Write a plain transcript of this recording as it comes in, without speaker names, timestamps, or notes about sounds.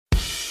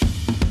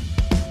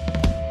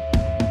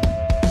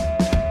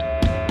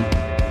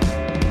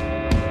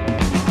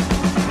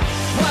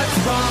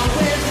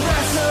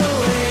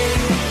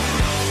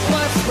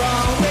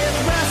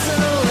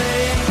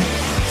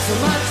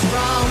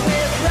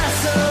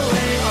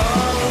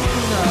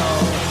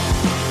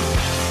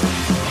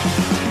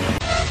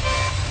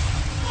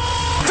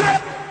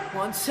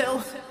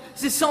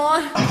Is this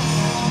on? It's time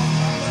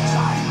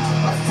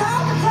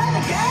to play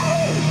the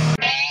game!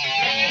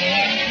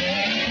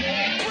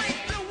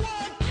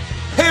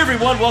 Hey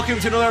everyone, welcome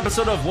to another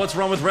episode of What's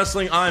Wrong with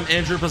Wrestling. I'm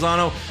Andrew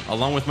Pisano,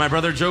 along with my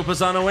brother Joe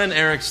Pisano and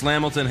Eric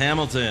Slamilton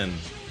Hamilton.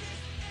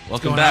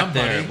 Welcome back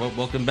there.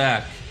 Welcome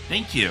back.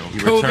 Thank you.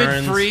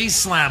 COVID-free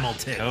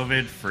Slamilton.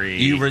 COVID-free.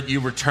 You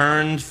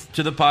returned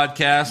to the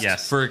podcast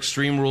Yes. for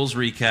Extreme Rules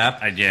Recap.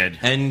 I did.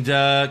 And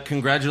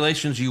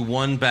congratulations, you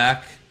won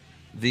back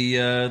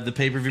the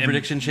pay-per-view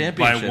prediction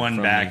championship. By one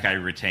from back, me. I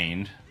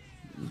retained.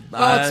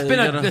 Well, it's been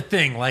a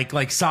thing.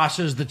 Like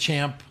Sasha's the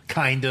champ,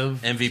 kind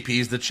of.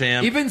 MVP's the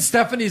champ. Even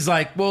Stephanie's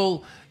like,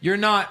 well, you're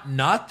not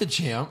the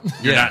champ.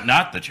 You're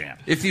not the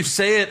champ. If you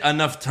say it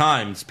enough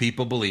times,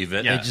 people believe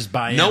it. Yeah. They just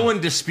buy in. No one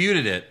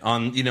disputed it.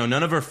 None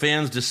of our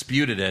fans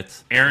disputed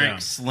it. Eric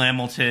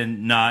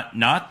Slamilton,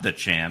 not the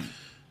champ.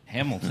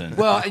 Hamilton.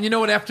 Well, and you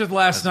know what? After the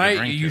last That's a good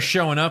night, ring you to it.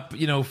 showing up,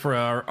 for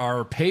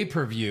our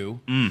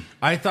pay-per-view,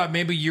 I thought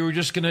maybe you were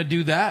just going to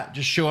do that.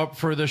 Just show up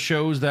for the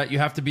shows that you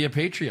have to be a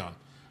Patreon.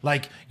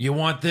 Like, you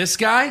want this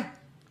guy?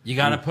 You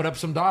got to put up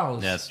some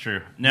dollars. That's true.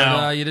 No,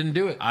 But you didn't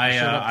do it. I You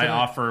showed up I tonight.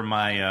 offer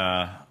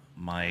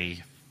my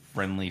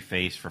friendly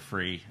face for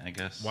free, I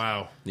guess.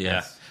 Wow.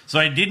 Yes. So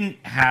I didn't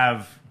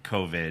have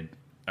COVID.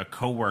 A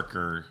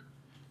coworker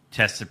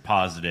tested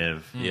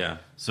positive. Yeah.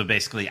 So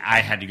basically, I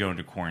had to go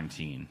into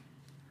quarantine.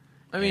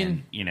 I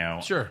mean,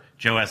 And, sure.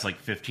 Joe has like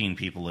 15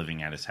 people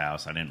living at his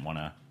house. I didn't want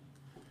to,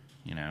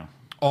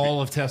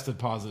 all have tested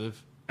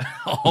positive.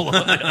 all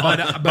of it.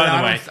 But By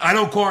the way, I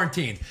don't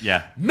quarantine.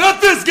 yeah, Not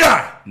this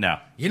guy! no.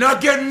 You're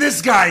not getting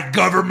this guy,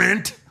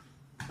 government.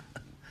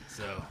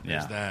 So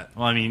there's Yeah. that.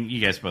 Well, I mean, you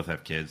guys both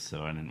have kids,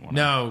 so I didn't want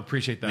to No,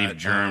 appreciate that. leave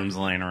germs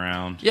laying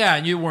around. Yeah,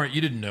 and you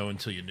didn't know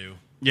until you knew.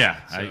 Yeah,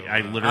 So,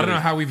 I literally. I don't know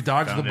how we've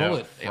dodged the found out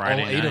bullet.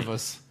 Friday All 8 night. of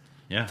us,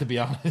 Yeah, to be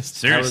honest. That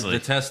was seriously. the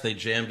test. They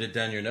jammed it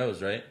down your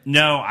nose, right?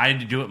 No, I had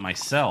to do it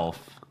myself.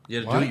 You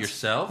had to What? do it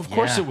yourself? Of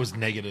course Yeah. it was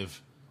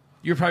negative.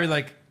 You're probably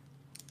like,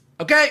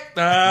 okay,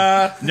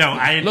 No,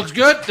 I looks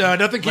good.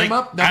 Nothing came Like,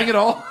 up. Nothing at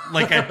all.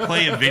 Like I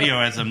play a video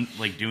as I'm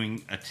like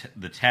doing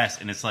the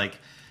test, and it's like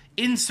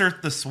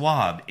insert the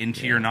swab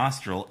into your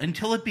nostril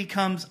until it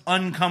becomes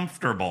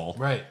uncomfortable.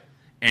 Right.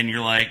 And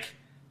you're like,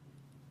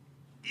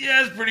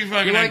 yeah, it's pretty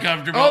fucking You're like,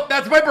 uncomfortable. oh,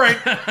 that's my brain.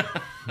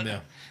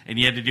 No. And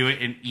you had to do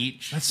it in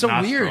each. That's so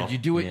nostril. weird. You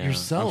do it Yeah,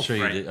 yourself. I'm sure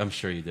you Right. did. I'm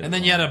sure you did. And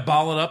then you had to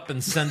ball it up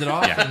and send it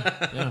off.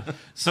 Yeah.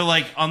 So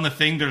like on the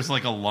thing, there's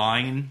like a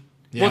line.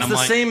 Well, and it's I'm the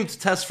like, same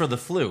test for the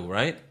flu,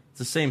 right? It's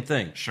the same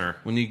thing. Sure.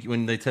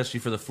 When they test you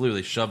for the flu,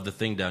 they shove the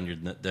thing down your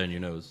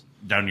nose.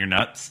 down your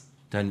nuts.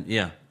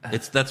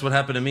 That's what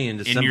happened to me in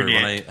December your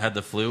when I dick. had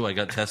the flu. I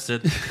got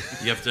tested.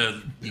 you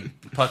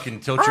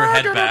fucking tilt your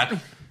head back,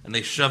 and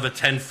they shove a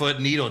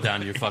 10-foot needle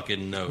down your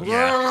fucking nose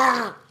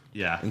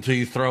Yeah. until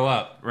you throw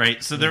up.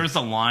 Right. So there was a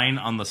line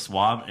on the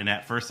swab, and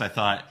at first I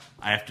thought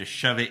I have to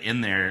shove it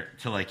in there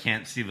till I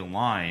can't see the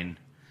line.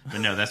 But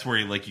no, that's where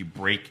you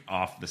break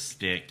off the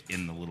stick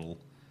in the little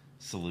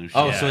solution.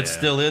 Oh, so it's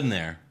still in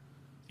there.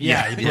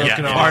 Yeah, you broke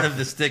it off. Part of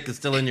the stick is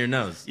still in your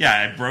nose.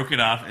 Yeah, I broke it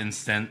off and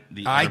sent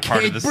the I other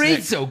part of can't the breathe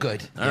stick. so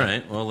good. All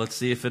right. Well, let's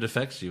see if it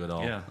affects you at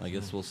all. Yeah. I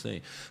guess we'll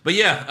see. But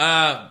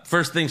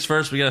first things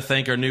first, we got to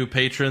thank our new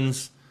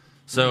patrons.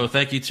 So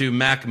thank you to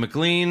Mac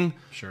McLean,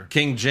 Sure.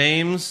 King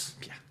James,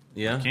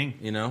 yeah, King.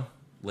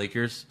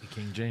 Lakers,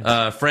 King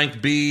James.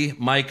 Frank B,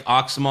 Mike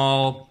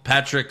Oxmall,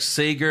 Patrick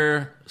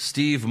Sager,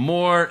 Steve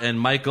Moore, and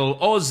Michael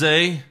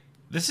Oze.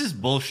 This is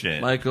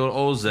bullshit. Michael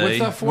Oze. What's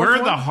that fourth Where are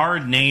one? the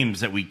hard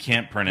names that we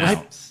can't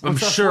pronounce? I'm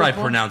What's that sure I fourth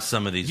one? pronounced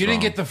some of these You didn't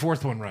wrong. get the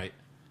fourth one right.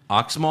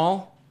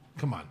 Oxmall?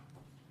 Come on.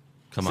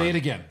 Come Say on. it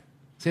again.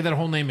 Say that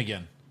whole name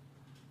again.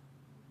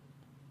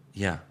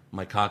 Yeah,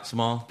 Mike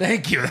Oxmall.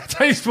 Thank you. That's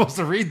how you're supposed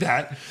to read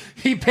that.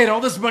 He paid all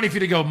this money for you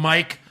to go,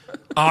 Mike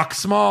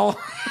Oxmall.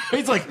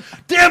 He's like,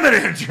 damn it,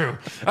 Andrew.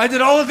 I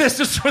did all of this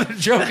just for the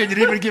joke and you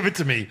didn't even give it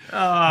to me.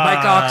 Mike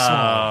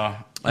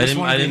Oxmall. I Just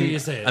wanted to hear you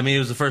didn't. say it. I mean, it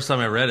was the first time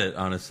I read it,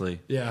 honestly.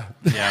 Yeah.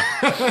 Yeah.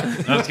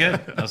 That was good.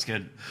 That was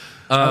good.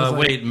 was like,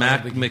 Wait,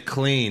 Mac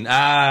McLean.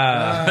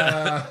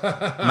 Mac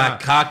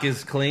Cock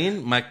is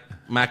clean. Mac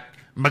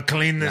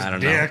McLean this I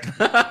don't know. dick.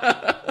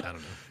 I don't know.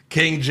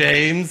 King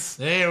James,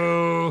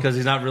 Hey-o. because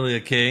he's not really a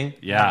king.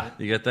 Yeah.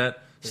 You get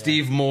that?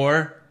 Steve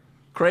Moore,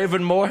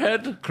 Craven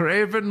Moorhead,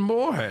 Craven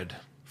Moorhead.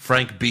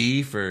 Frank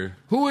B for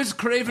Who is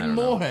Craven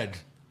Moorhead?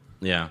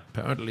 yeah.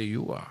 Apparently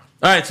you are.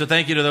 All right, so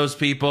thank you to those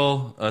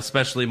people,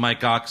 especially Mike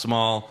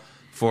Oxmall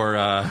for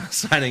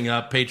signing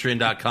up.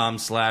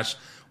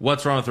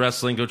 Patreon.com/What's Wrong with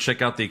Wrestling. Go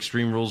check out the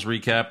Extreme Rules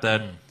recap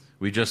that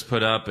we just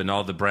put up and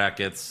all the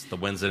brackets, the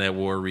Wednesday Night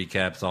War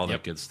recaps, all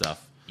that good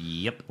stuff.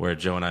 Yep. Where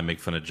Joe and I make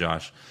fun of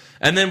Josh.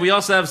 And then we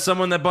also have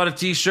someone that bought a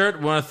T-shirt.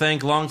 We want to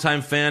thank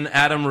longtime fan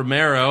Adam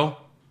Romero.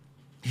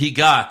 He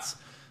got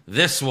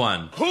this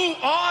one. Who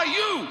are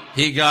you?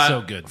 He got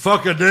So good.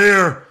 Fuck a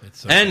dare.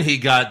 so And he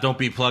got Don't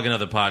Be Plugging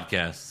Other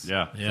Podcasts.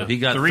 Yeah. Yeah. He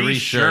got Three three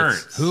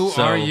shirts. shirts. Who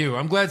So- are you?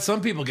 I'm glad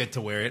some people get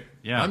to wear it.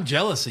 Yeah. I'm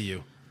jealous of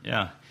you.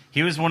 Yeah.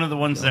 He was one of the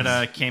ones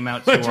that came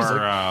out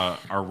to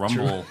our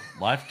Rumble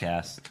live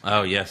cast.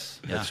 Oh, yes.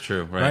 That's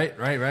true. Right.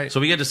 Right. So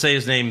we get to say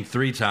his name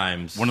 3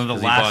 times. One of the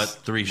 'cause last he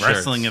bought 3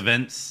 wrestling shirts.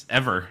 events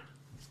ever.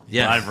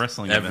 Yes. Live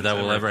wrestling events that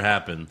will ever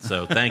happen.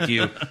 So thank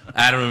you,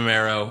 Adam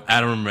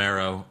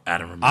Romero.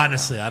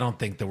 Honestly, I don't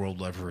think the world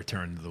will ever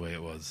return to the way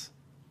it was.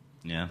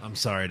 Yeah. I'm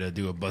sorry to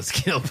do a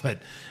buzzkill, but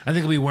I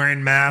think we'll be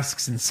wearing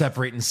masks and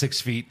separating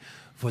 6 feet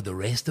for the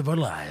rest of our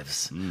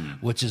lives,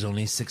 which is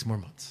only 6 more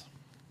months.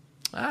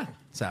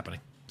 It's happening.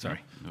 Sorry.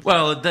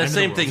 Well, the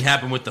same thing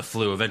happened with the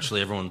flu.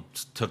 Eventually, everyone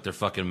took their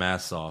fucking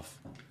masks off.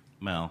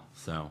 Well,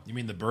 So You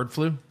mean the bird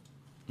flu?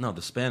 no,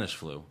 the Spanish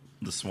flu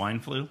the swine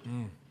flu?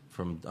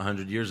 from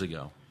 100 years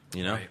ago.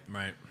 You know.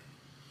 Right.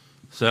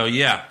 So,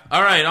 yeah.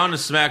 All right, on to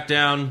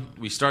SmackDown.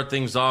 We start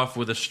things off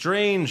with a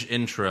strange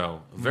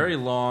intro. A very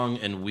long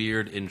and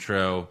weird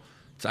intro,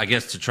 I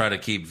guess, to try to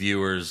keep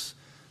viewers.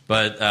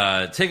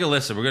 But take a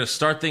listen. We're going to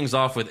start things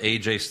off with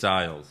AJ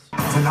Styles.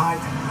 Tonight,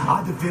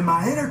 I defend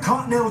my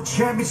Intercontinental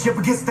Championship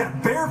against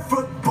that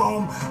barefoot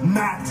bum,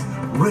 Matt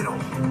Riddle.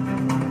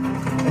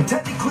 And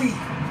technically,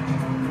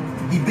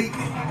 he beat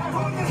me.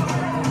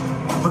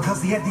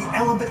 Because he had the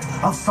element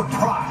of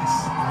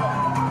surprise.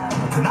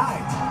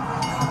 Tonight,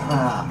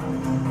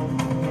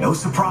 no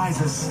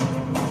surprises,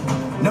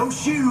 no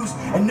shoes,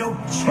 and no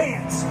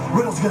chance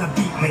Riddle's gonna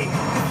beat me.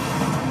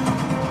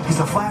 He's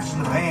a flash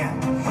in the pan,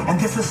 and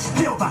this is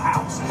still the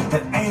house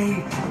that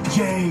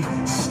AJ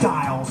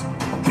Styles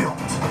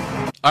built.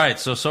 All right,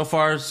 so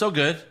far, so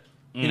good.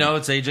 You know,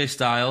 it's AJ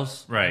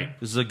Styles. Right.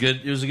 It was a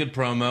good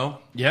promo.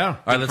 Yeah. All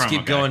right, let's promo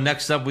keep guy. going.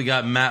 Next up, we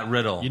got Matt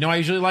Riddle. You know, I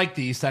usually like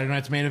these. Saturday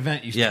Night's Main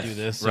Event used Yes, to do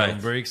this, so right. I'm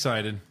very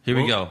excited. Here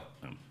we go.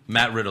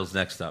 Matt Riddle's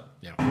next up.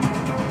 Yeah.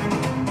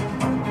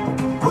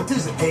 What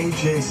does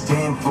AJ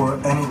stand for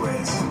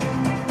anyways?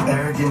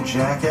 Arrogant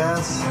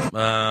jackass?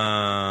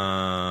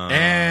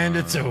 And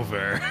it's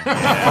over.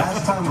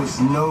 Last time was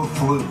no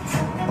fluke.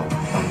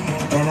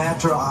 And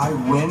after I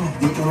win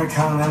the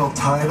Intercontinental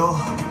title,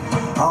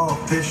 I'll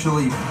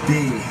officially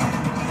be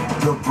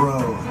the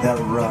bro that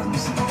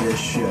runs this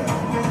show.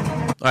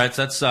 All right,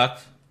 so that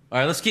sucked. All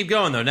right, let's keep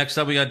going, though. Next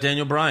up, we got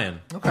Daniel Bryan.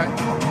 Okay.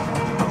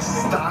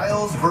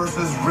 Styles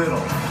versus Riddle.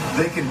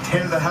 They can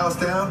tear the house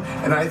down,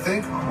 and I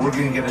think we're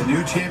going to get a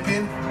new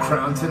champion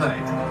crowned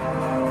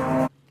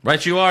tonight.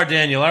 Right you are,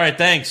 Daniel. All right,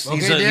 thanks.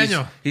 Okay,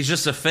 Daniel. He's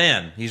just a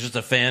fan. He's just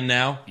a fan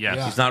now. Yes.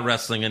 Yeah. He's not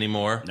wrestling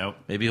anymore. Nope.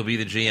 Maybe he'll be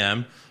the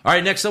GM. All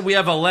right, next up, we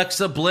have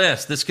Alexa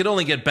Bliss. This could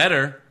only get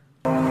better.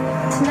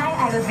 Tonight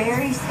I have a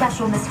very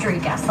special mystery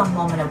guest on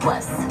Moment of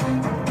Bliss.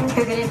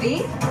 Who could it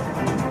be?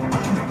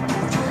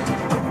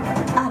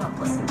 I don't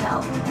bliss and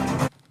tell.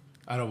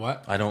 I don't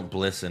what? I don't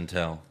bliss and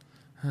tell.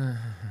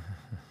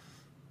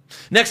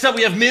 Next up,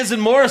 we have Miz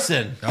and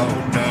Morrison. Oh,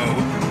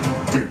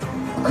 no. Dude,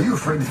 are you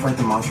afraid to fight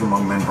the monster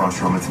among men, Braun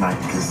Strowman, tonight?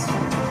 Because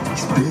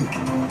he's big.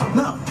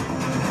 No.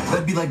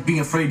 That'd be like being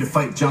afraid to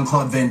fight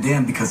Jean-Claude Van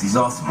Damme because he's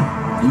awesome.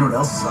 You know what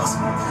else is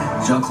awesome?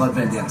 Jean-Claude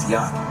Van Damme's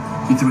yacht.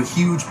 He threw a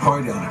huge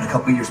party on it a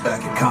couple years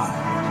back at Cannes.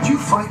 Did you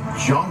fight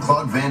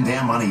Jean-Claude Van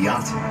Damme on a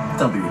yacht?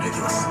 Don't be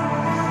ridiculous.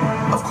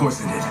 Of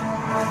course I did.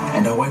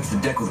 And I wiped the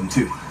deck with him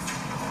too.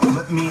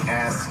 Let me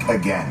ask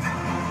again.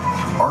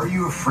 Are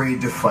you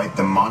afraid to fight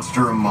the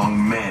monster among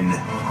men,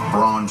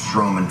 Braun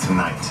Strowman,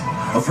 tonight?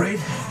 Afraid?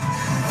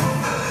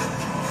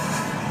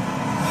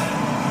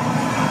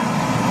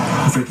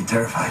 I'm freaking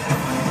terrified.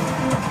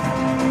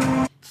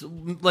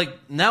 Like,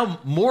 now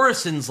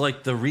Morrison's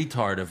like the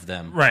retard of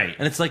them. Right.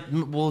 And it's like,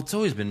 well, it's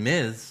always been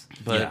Miz.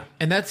 But Yeah.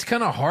 And that's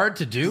kind of hard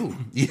to do.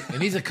 Yeah.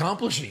 And he's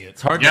accomplishing it.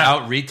 it's hard Yeah. to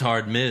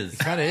out-retard Miz.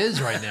 Kind of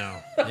is right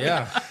now.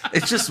 Yeah.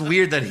 It's just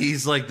weird that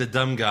he's like the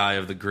dumb guy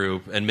of the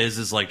group, and Miz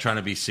is like trying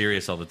to be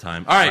serious all the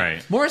time. All right.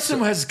 Right. Morrison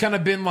has kind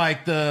of been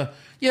like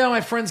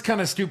my friend's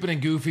kind of stupid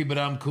and goofy, but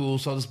I'm cool,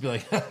 so I'll just be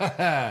like,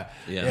 yeah,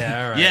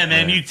 all right. Yeah,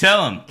 man, you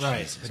tell him.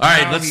 Right. All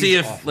right, Now let's he's see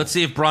if awful. let's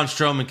see if Braun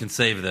Strowman can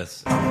save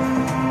this. Hey,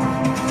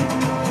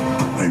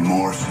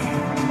 Morrison.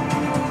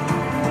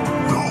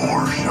 The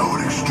horror show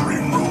at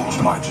Extreme Rules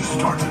might just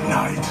start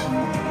tonight.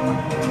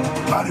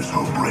 I just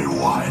hope Bray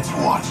Wyatt's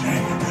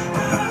watching.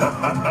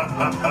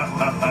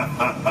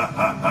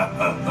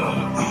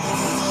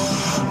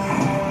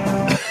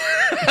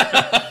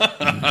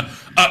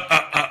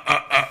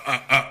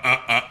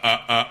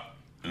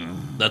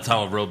 That's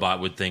how a robot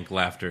would think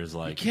laughter is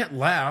like. You can't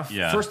laugh.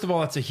 Yeah. First of all,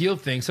 that's a heel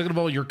thing. Second of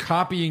all, you're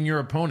copying your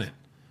opponent.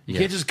 You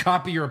can't just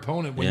copy your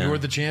opponent when Yeah. you're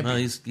the champion.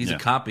 No, he's Yeah. a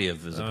copy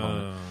of his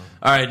opponent.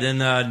 All right, then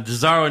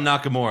Cesaro and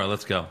Nakamura.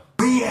 Let's go.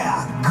 We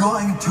are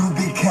going to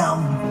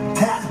become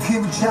tag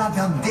team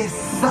champion this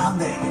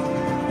Sunday.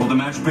 Will the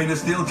match be in a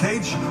steel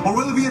cage, or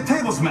will it be a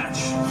tables match?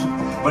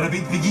 When I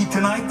beat Big E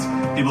tonight,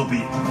 it will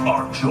be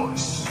our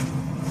choice.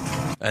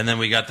 And then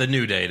we got the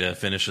New Day to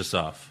finish us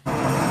off.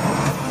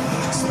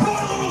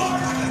 Spoiler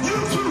alert! You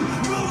two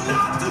will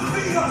not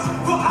defeat us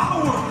for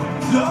our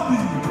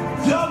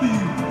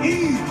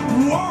WWE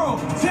World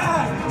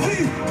Tag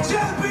Team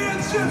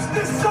Championships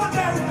this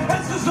Sunday.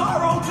 And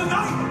Cesaro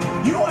tonight,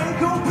 you ain't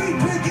gonna beat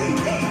Big E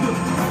either.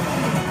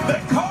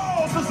 They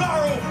call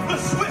Cesaro the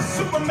Swiss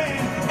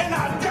Superman, and I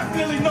definitely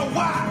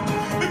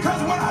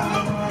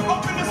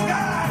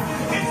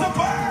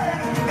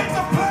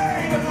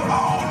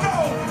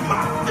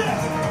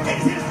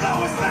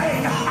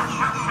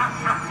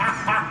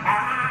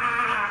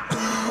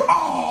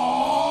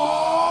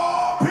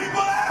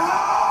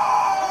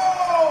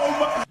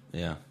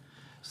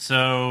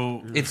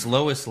So It's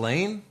Lois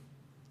Lane?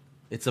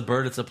 It's a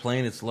bird, it's a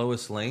plane, it's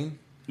Lois Lane?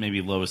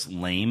 maybe Lois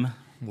Lame.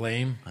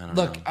 Lame. I don't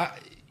Look, know.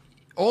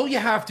 all you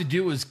have to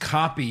do is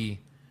copy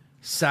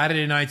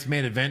Saturday night's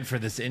main event for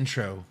this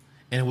intro,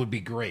 and it would be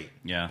great.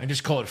 Yeah. And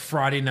just call it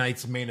Friday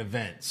night's main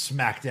event,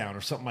 SmackDown,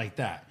 or something like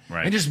that.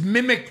 Right. And just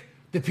mimic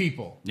the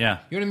people. Yeah.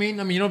 You know what I mean?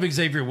 I mean, you know,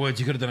 Xavier Woods,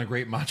 you could have done a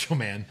great Macho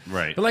Man.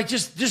 Right. But like,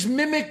 just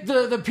mimic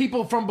the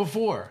people from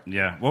before.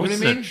 Yeah. What You know was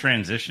what I the mean?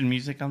 transition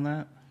music on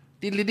that?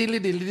 But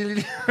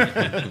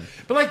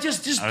like,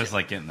 just I was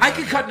like getting I that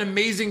could idea. cut an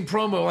amazing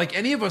promo, like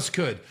any of us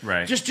could.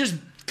 Right. Just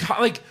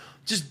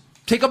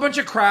take a bunch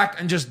of crack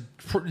and just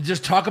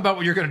talk about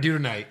what you're going to do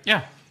tonight.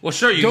 Yeah. Well,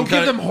 sure. You Don't can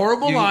cut give them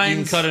horrible You can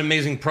lines. cut an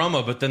amazing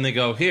promo, but then they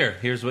go,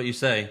 here's what you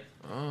say.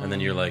 And then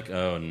you're like,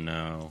 oh,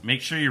 no. Make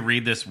sure you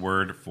read this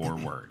word for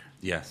word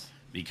Yes.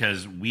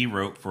 because we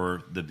wrote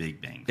for the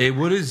Big Bang. Hey,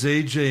 what does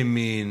AJ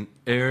mean?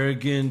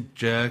 Arrogant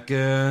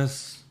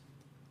jackass?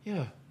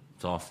 Yeah.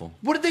 It's awful.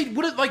 What did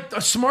like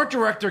a smart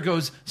director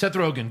goes, Seth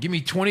Rogen, give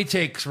me 20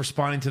 takes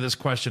responding to this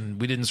question.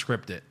 We didn't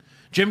script it.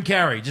 Jim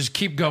Carrey, just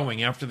keep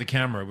going after the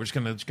camera. We're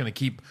just gonna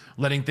keep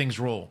letting things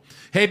roll.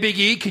 Hey, Big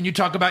E, can you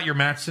talk about your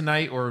match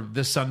tonight or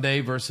this Sunday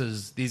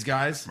versus these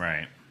guys?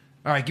 Right.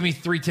 All right, give me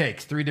 3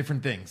 takes, 3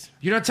 different things.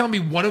 You're not telling me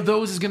one of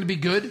those is going to be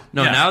good?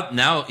 No, Yeah.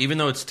 now even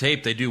though it's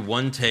taped, they do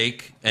one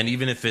take, and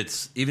even if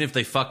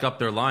they fuck up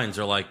their lines,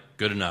 they're like,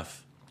 good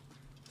enough.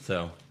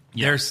 So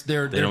They're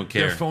don't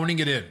care. They're phoning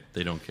it in.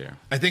 they don't care.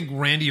 I think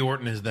Randy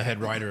Orton is the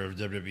head writer of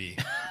WWE.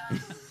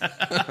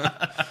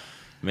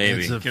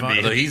 Maybe. It's a Could fun- be.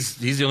 Although he's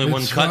the only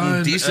one It's cutting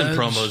fun, decent Edge.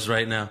 promos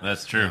right now.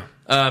 That's true.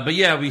 But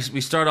yeah, we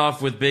start off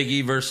with Big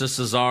E versus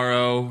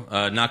Cesaro.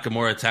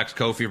 Nakamura attacks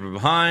Kofi from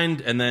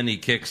behind, and then he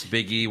kicks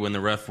Big E when the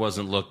ref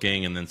wasn't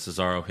looking, and then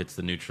Cesaro hits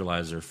the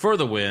neutralizer for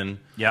the win.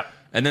 Yep.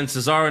 And then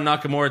Cesaro and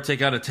Nakamura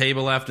take out a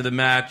table after the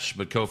match,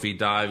 but Kofi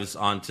dives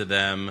onto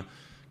them.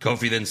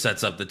 Kofi then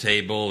sets up the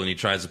table, and he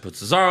tries to put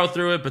Cesaro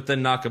through it, but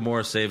then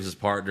Nakamura saves his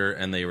partner,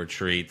 and they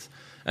retreat.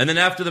 And then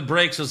after the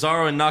break,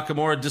 Cesaro and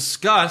Nakamura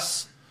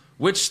discuss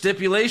which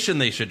stipulation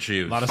they should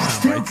choose. A lot of sound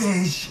Steel bites.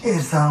 cage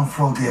is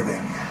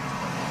unforgiving.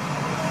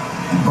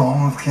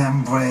 Bones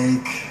can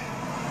break,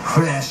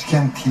 flesh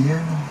can tear.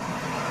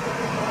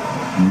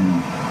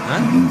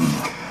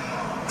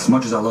 As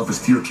much as I love a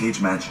steel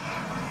cage match,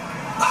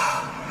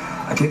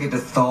 I can't get the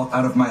thought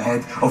out of my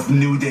head of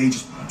New Day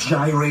just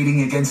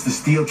gyrating against the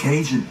steel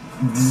cage, and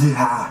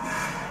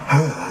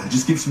it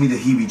just gives me the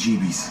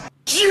heebie-jeebies.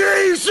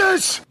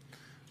 Jesus!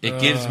 It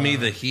gives me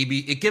the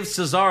It gives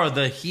Cesaro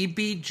the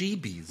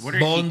heebie-jeebies. What are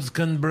Bones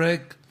can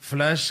break,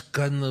 flesh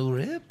can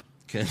rip.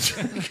 Can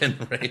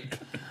rape.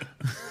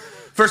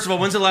 First of all,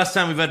 when's the last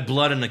time we've had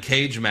blood in a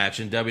cage match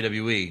in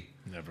WWE?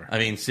 Never. I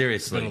mean,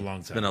 seriously. It's been a long time.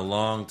 It's been a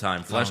long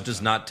time. Flesh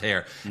does not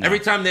tear. Every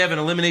time they have an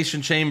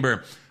elimination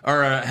chamber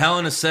or a Hell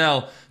in a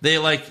Cell, they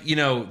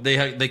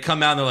they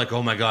come out and they're like,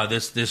 oh my God,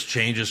 this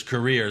changes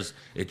careers.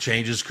 It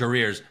changes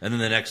careers. And then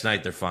the next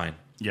night they're fine.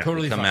 Yeah.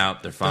 Totally They come fine.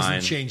 out, they're fine.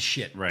 Doesn't change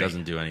shit. Right.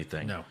 Doesn't do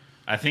anything. No.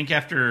 I think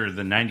after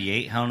the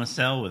 98 Hell in a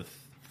Cell with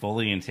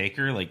Foley and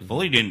Taker, like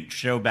Foley didn't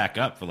show back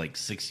up for like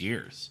 6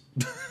 years.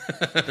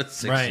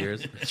 6 Right.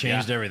 years.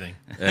 Changed everything.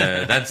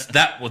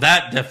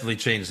 That definitely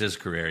changed his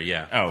career,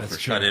 yeah. Oh, That's for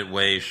true. Cut it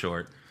way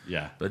short.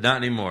 Yeah. But not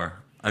anymore.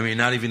 I mean,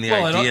 not even the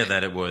Well, idea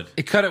that it would.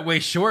 It cut it way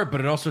short, but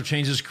it also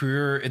changed his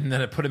career in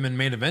that it put him in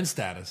main event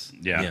status.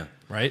 Yeah. Yeah.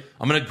 Right?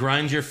 I'm going to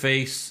grind your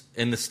face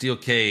in the steel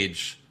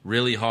cage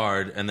really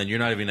hard, and then you're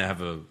not even going to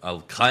have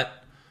a cut.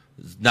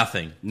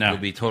 Nothing. No. You'll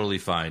be totally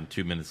fine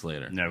 2 minutes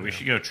later. No, we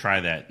should go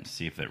try that and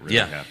see if that really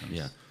Yeah. happens.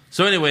 Yeah.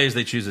 So, anyways,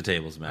 they choose a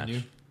tables match.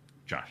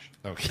 Josh.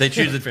 Okay. They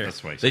choose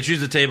That's why he They said.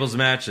 choose a tables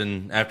match,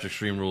 and after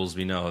Extreme Rules,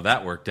 we know how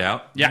that worked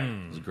out. Yeah.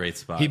 It was a great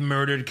spot. He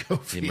murdered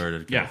Kofi. He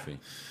murdered Yeah. Kofi.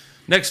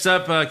 Next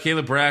up,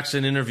 Caleb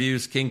Braxton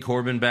interviews King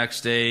Corbin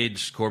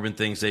backstage. Corbin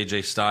thinks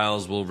AJ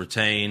Styles will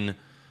retain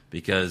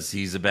because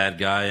he's a bad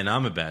guy and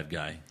I'm a bad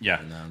guy. Yeah.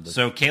 And,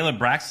 So Caleb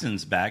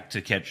Braxton's back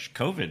to catch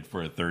COVID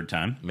for a third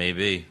time.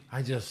 maybe.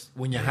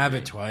 When you have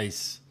it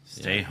twice,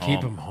 Stay home.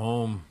 keep him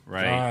home.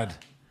 Right. God.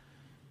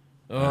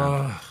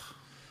 Ugh.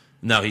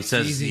 No, he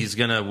says easy. he's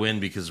going to win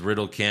because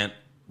Riddle can't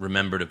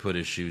remember to put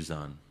his shoes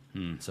on.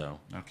 So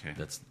Okay.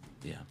 that's,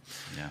 yeah.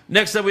 Yeah.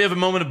 Next up, we have a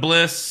moment of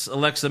bliss.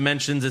 Alexa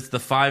mentions it's the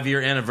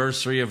 5-year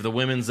anniversary of the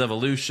women's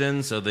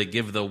evolution, so they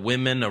give the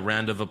women a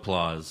round of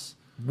applause.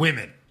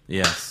 Women.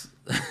 Yes.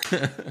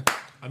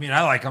 I mean,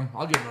 I like them.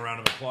 I'll give them a round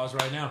of applause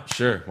right now.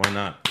 Sure, why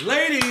not?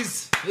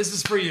 Ladies, this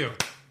is for you.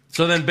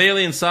 So then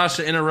Bailey and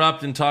Sasha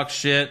interrupt and talk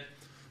shit.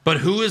 But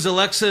who is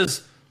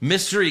Alexa's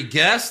mystery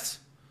guest?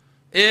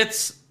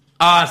 It's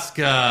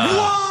Asuka.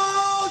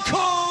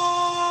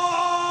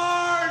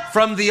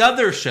 From the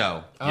other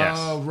show. Yes.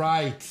 Oh,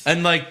 right.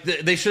 And like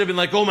they should have been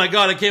like, oh my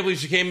God, I can't believe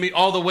she came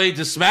all the way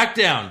to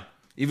SmackDown.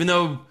 Even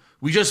though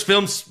we just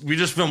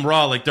filmed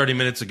Raw like 30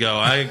 minutes ago.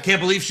 I can't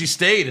believe she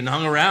stayed and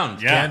hung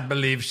around. Yeah. Can't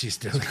believe she's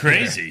still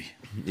Crazy.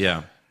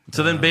 Yeah.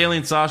 So then Bailey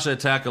and Sasha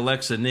attack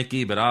Alexa and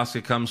Nikki, but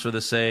Asuka comes for the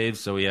save.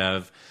 So we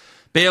have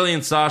Bailey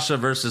and Sasha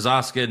versus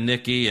Asuka and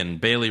Nikki, and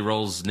Bailey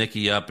rolls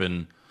Nikki up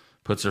and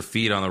puts her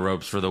feet on the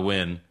ropes for the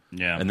win.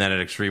 Yeah. And then at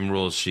Extreme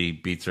Rules, she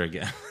beats her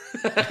again.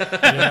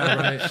 Yeah,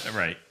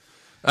 right.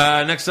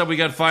 Right. Next up, we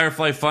got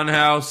Firefly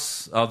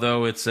Funhouse,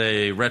 although it's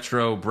a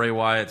retro Bray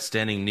Wyatt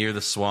standing near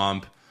the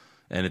swamp,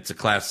 and it's a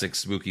classic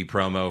spooky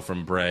promo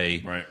from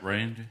Bray,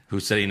 Right. who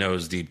said he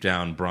knows deep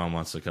down Braun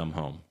wants to come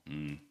home.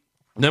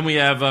 Then we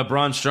have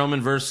Braun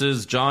Strowman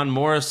versus John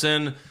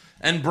Morrison,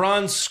 and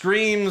Braun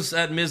screams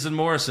at Miz and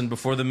Morrison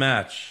before the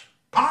match.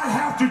 I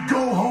have to go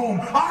home.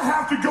 I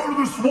have to go to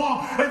the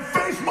swamp and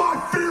face my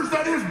fears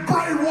that is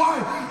Bray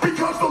Wyatt,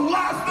 because the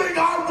last thing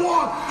I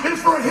want is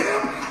for him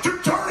to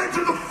turn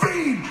into the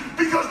Fiend,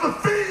 because the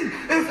Fiend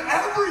is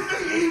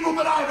everything evil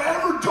that I've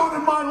ever done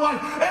in my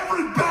life,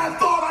 every bad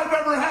thought I've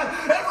ever had,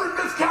 every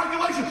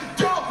miscalculation,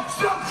 doubt,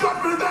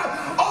 self-judgment, and that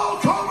all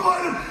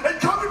culminated and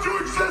come into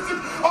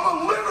existence of a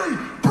living,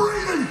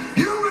 breathing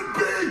human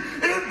being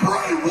in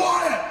Bray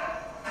Wyatt.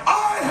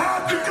 I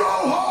have to go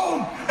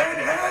home and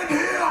end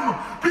him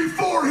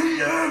before he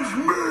ends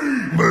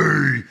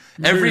me.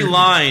 Every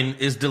line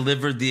is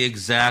delivered the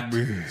exact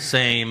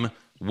same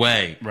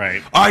way.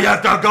 Right. I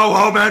have to go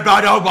home and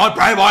I don't want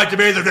Bray Wyatt to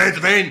be the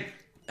Fiend.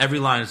 Every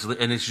line is,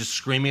 and it's just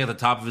screaming at the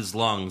top of his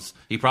lungs.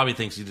 He probably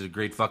thinks he did a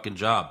great fucking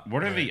job.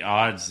 What are the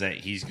odds that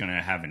he's going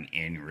to have an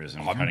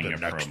aneurysm cutting a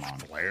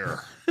promo?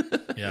 Flair.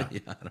 Yeah. Yeah,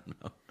 I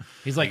don't know.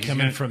 He's like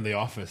coming from the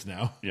office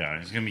now. Yeah,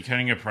 he's going to be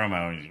cutting a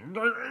promo.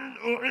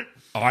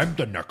 I'm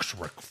the next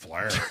Ric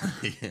Flair.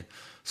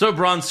 So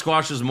Braun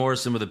squashes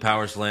Morrison with a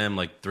power slam,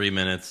 like 3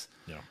 minutes.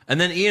 Yeah. And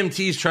then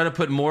EMTs try to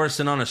put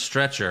Morrison on a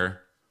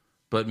stretcher,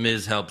 but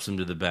Miz helps him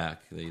to the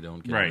back. They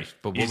don't get Right. much.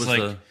 But what He's was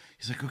like,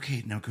 he's like,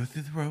 okay, now go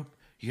through the rope.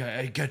 Yeah,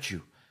 I got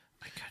you.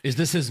 Is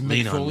this his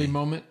Lean Mick on Foley me.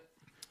 moment?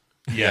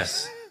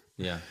 Yes.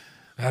 Yeah.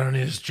 I don't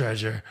need a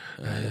stretcher.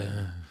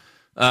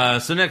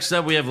 So next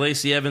up, we have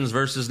Lacey Evans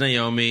versus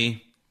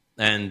Naomi.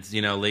 And,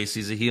 you know,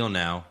 Lacey's a heel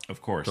now.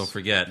 Of course. Don't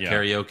forget, Yeah.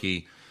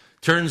 karaoke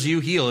turns you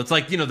heel. It's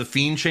like, you know, the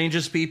Fiend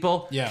changes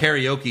people. Yeah.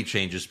 Karaoke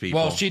changes people.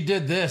 Well, she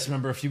did this,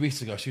 remember, a few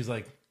weeks ago. She was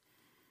like,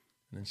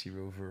 and then she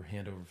wove her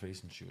hand over her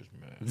face and she was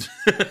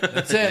mad.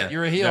 That's it.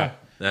 You're a heel. Yeah.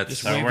 That's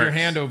Just how it wave your works.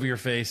 hand over your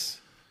face.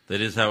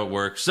 That is how it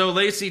works. So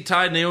Lacey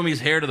tied Naomi's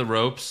hair to the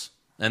ropes,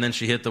 and then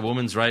she hit the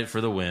woman's right for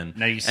the win.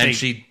 Now you say and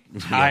she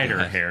tied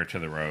her hair to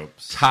the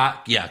ropes.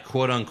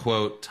 quote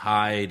unquote,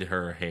 tied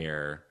her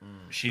hair.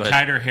 She But-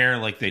 tied her hair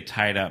like they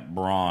tied up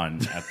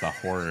Braun at the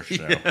horror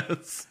show.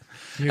 Yes.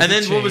 Here's And a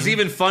then what was chain.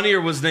 even funnier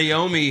was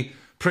Naomi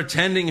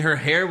pretending her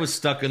hair was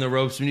stuck in the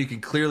ropes when you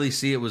could clearly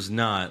see it was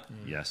not.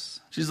 Yes.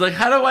 She's like,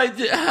 "How do I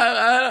do?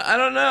 I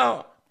don't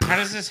know." How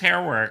does this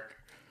hair work?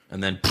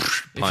 And then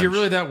If you're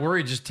really that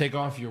worried, just take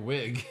off your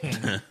wig.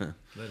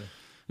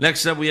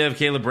 Next up, we have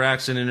Caleb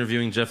Braxton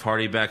interviewing Jeff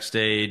Hardy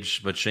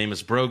backstage, but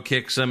Sheamus Brogue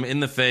kicks him in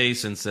the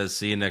face and says,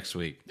 "See you next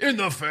week." In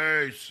the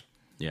face.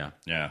 Yeah.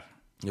 Yeah.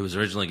 It was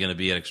originally going to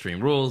be at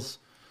Extreme Rules.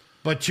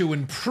 But to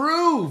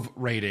improve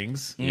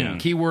ratings,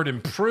 keyword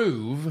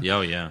improve,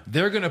 Oh, yeah.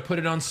 they're going to put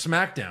it on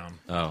SmackDown.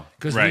 Oh,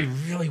 Because Right. we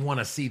really want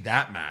to see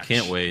that match.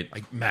 Can't wait.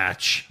 Like,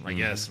 match, I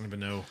guess. I don't even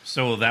know.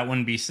 So will that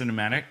one be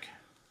cinematic?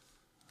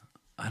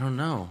 I don't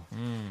know.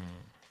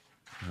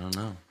 I don't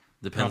know.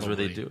 Depends where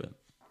they Probably. do it.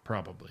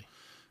 Probably.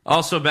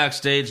 Also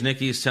backstage,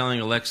 Nikki is telling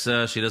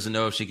Alexa she doesn't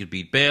know if she could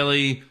beat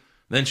Bailey.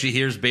 Then she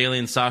hears Bailey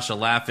and Sasha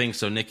laughing,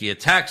 so Nikki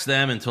attacks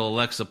them until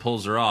Alexa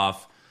pulls her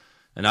off.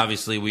 And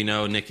obviously, we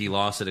know Nikki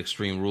lost at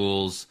Extreme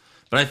Rules,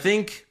 but I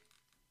think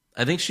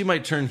she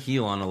might turn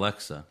heel on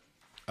Alexa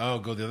Oh,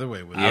 go the other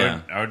way with it.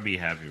 Yeah. I would be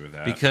happy with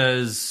that.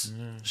 because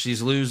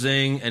she's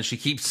losing and she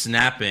keeps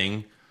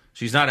snapping.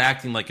 She's not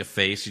acting like a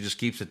face; she just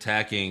keeps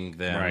attacking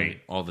them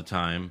Right. all the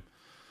time.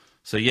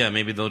 So yeah,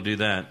 maybe they'll do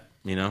that.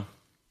 You know.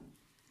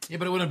 Yeah,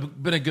 but it would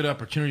have been a good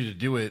opportunity to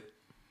do it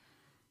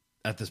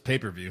at this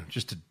pay-per-view,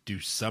 just to do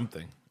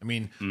something. I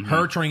mean,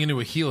 her turning into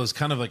a heel is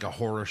kind of like a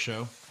horror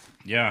show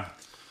yeah.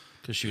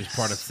 because she was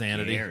part of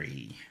Sanity.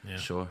 Scary.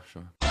 Sure.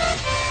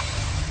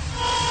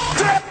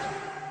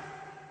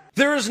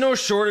 There is no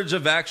shortage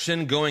of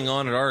action going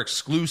on at our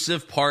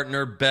exclusive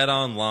partner,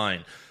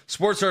 BetOnline.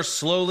 Sports are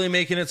slowly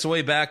making its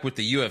way back with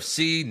the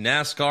UFC,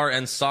 NASCAR,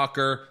 and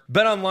soccer.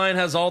 BetOnline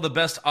has all the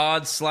best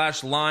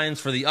odds/lines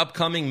for the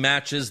upcoming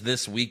matches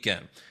this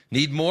weekend.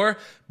 Need more?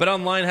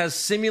 BetOnline has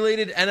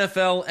simulated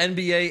NFL,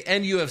 NBA,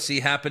 and UFC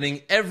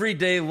happening every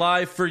day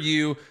live for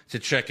you to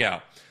check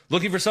out.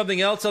 Looking for something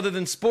else other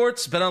than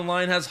sports?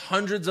 BetOnline has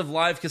hundreds of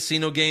live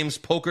casino games,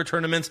 poker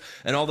tournaments,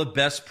 and all the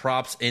best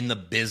props in the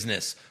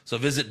business. So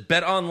visit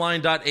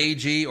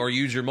betonline.ag or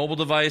use your mobile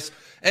device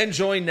and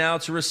join now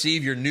to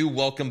receive your new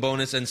welcome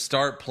bonus and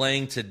start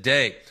playing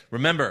today.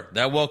 Remember,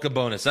 that welcome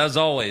bonus, as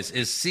always,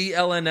 is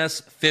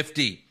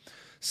CLNS50.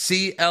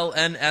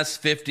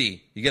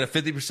 CLNS50. You get a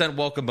 50%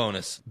 welcome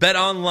bonus.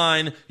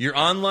 BetOnline, your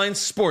online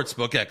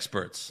sportsbook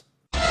experts.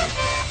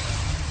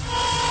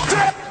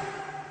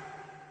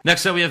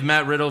 Next up, we have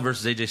Matt Riddle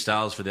versus AJ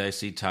Styles for the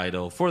IC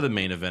title for the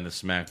main event of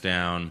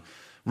SmackDown.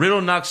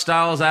 Riddle knocked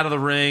Styles out of the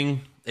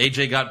ring.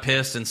 AJ got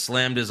pissed and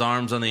slammed his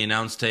arms on the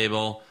announce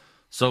table.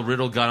 So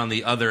Riddle got on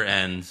the other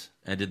end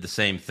and did the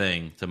same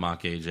thing to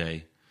mock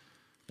AJ.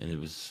 And it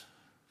was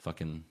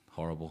Fucking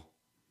horrible.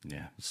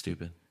 Yeah.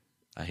 Stupid.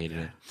 I hated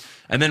it.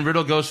 And then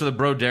Riddle goes for the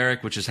Bro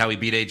Derek, which is how he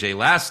beat AJ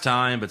last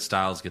time, but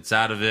Styles gets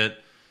out of it.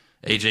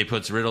 AJ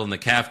puts Riddle in the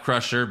calf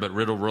crusher, but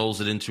Riddle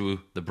rolls it into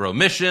the Bro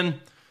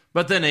Mission.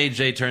 But then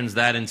AJ turns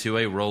that into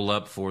a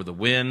roll-up for the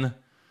win.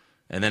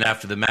 And then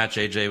after the match,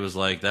 AJ was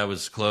like, that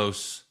was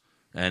close.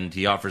 And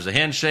he offers a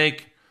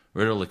handshake.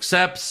 Riddle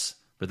accepts,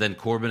 but then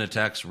Corbin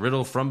attacks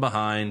Riddle from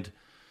behind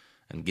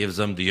and gives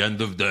him the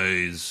end of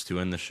days to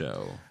end the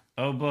show.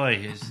 Oh, boy.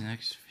 His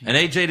next feud. And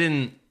AJ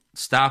didn't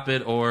stop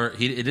it, or it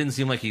didn't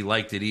seem like he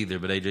liked it either,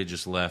 but AJ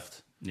just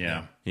left.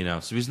 Yeah. You know,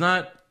 so he's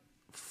not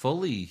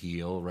fully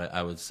heel, right?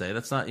 I would say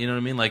that's not, you know what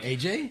I mean? Like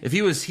AJ? if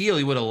he was heel,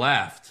 he would have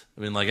laughed.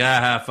 I mean, like,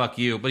 fuck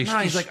you. But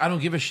He's like, I don't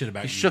give a shit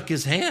about he you. shook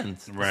his hand.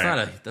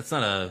 Right. That's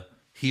not a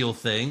heel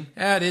thing.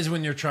 Yeah, it is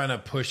when you're trying to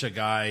push a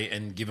guy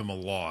and give him a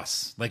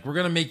loss. Like, we're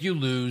going to make you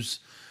lose,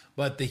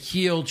 but the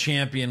heel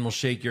champion will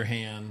shake your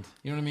hand.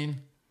 You know what I mean?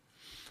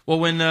 Well,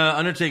 when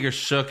Undertaker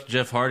shook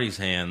Jeff Hardy's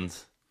hand,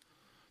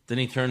 didn't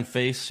he turn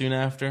face soon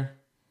after?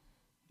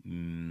 I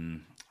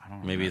don't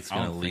Maybe know. it's I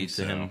going to don't lead think to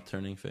so. him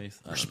turning face.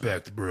 I don't know.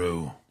 Respect,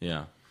 bro.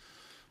 Yeah.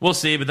 We'll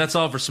see, but that's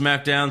all for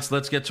SmackDown. So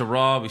let's get to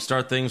Raw. We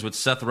start things with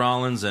Seth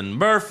Rollins and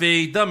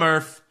Murphy, the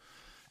Murph.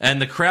 And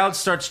the crowd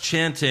starts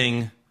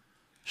chanting,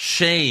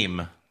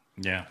 shame,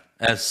 Yeah.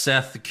 as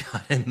Seth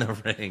got in the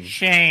ring.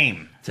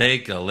 Shame.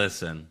 Take a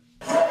listen.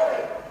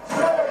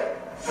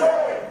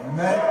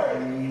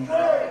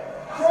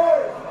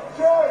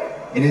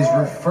 It is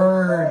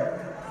referred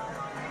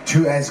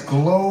to as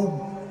globe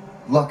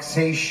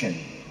luxation.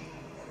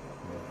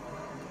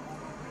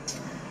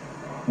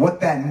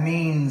 What that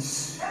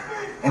means,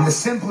 in the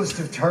simplest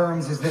of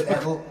terms, is that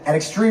at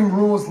Extreme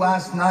Rules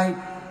last night,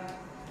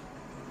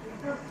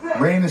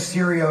 Rey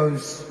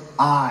Mysterio's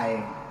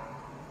eye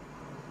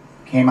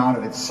came out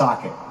of its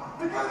socket.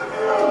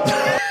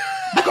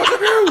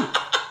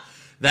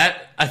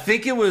 That, I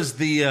think it was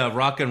the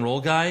rock and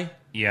roll guy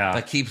Yeah.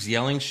 that keeps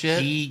yelling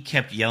shit. He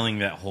kept yelling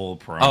that whole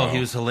promo. Oh, he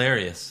was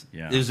hilarious.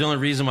 Yeah. It was the only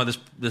reason why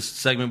this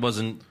segment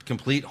wasn't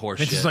complete horseshit.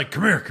 Vince is like,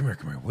 come here.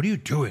 What are you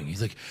doing?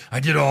 He's like, I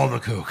did all the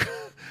coke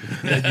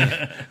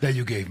that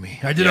you gave me.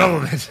 I did all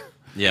of it.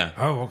 yeah.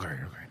 Oh, okay.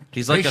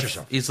 He's like Brace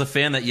yourself. he's the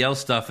fan that yells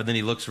stuff, and then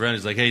he looks around.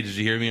 He's like, "Hey, did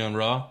you hear me on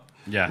Raw?"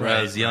 Yeah. Where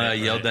I Right,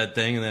 yelled that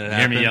thing, and then it You hear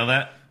happened. me yell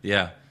that?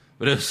 Yeah,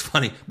 but it was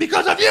funny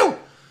because of you.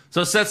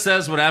 So Seth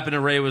says what happened to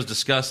Ray was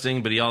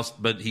disgusting, but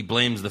he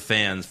blames the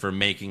fans for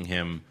making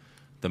him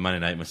the Monday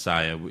Night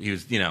Messiah. He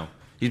was,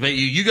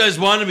 you guys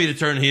wanted me to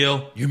turn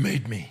heel, You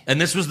made me. and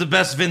this was the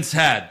best Vince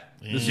had.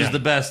 This was the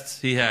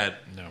best he had.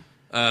 No.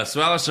 So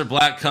Aleister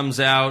Black comes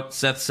out.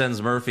 Seth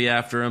sends Murphy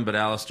after him, but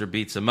Aleister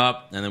beats him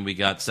up. And then we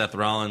got Seth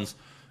Rollins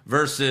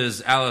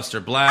versus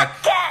Aleister Black.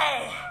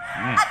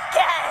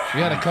 We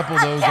had a couple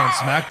of those on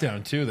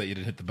SmackDown, too, that you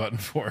didn't hit the button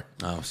for.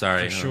 Oh,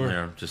 sorry. For sure.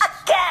 Here, just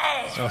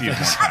Oh, Few more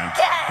thanks. times.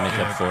 make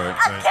up for it.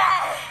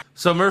 Right.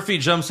 So Murphy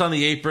jumps on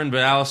the apron, but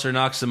Aleister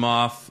knocks him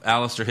off.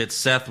 Aleister hits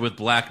Seth with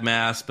Black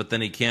Mass, but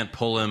then he can't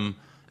pull him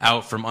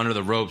out from under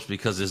the ropes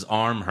because his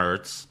arm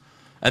hurts.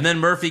 And then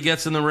Murphy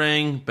gets in the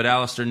ring, but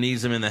Aleister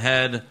knees him in the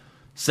head.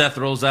 Seth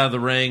rolls out of the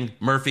ring.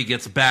 Murphy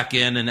gets back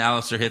in, and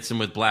Aleister hits him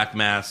with Black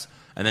Mass.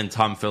 And then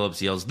Tom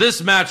Phillips yells,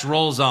 "This match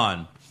rolls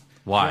on."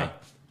 Why?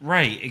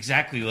 Right,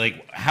 exactly.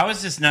 Like, how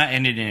is this not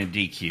ended in a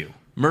DQ?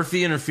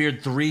 Murphy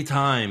interfered 3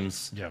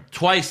 times. Yeah.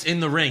 Twice in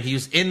the ring. He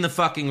was in the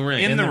fucking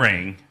ring. In the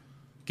ring.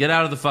 Get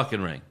out of the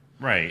fucking ring.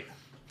 Right.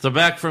 So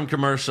back from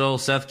commercial,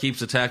 Seth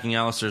keeps attacking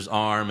Aleister's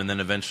arm, and then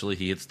eventually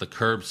he hits the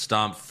curb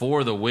stomp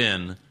for the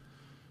win,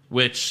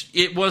 which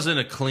it wasn't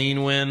a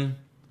clean win,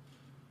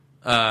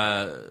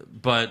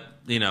 but,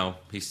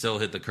 he still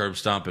hit the curb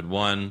stomp and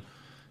won.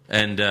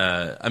 And,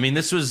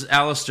 this was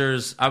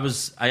Aleister's...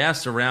 I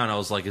asked around, I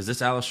was like, is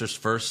this Aleister's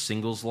first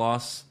singles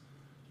loss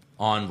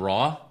on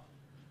Raw?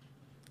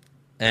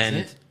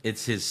 And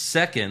it's his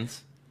second.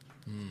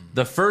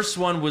 The first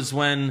one was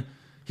when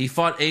he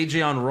fought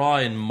AJ on Raw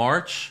in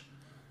March,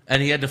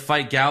 and he had to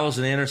fight Gallows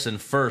and Anderson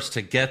first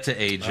to get to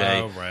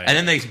AJ. Oh, right. And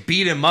then they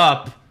beat him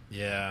up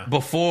Yeah.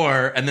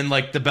 before, and then,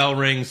 the bell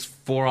rings,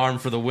 forearm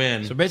for the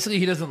win. So basically,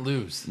 he doesn't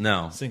lose.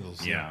 No.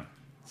 Singles. Yeah.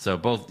 So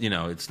both,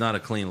 it's not a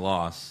clean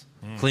loss.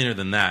 Cleaner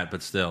than that,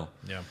 but still.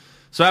 Yeah.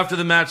 So after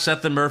the match,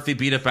 Seth and Murphy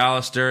beat up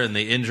Aleister, and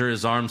they injure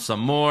his arm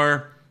some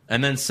more.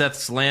 And then Seth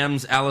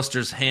slams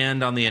Aleister's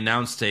hand on the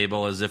announce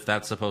table as if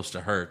that's supposed to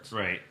hurt.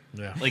 Right.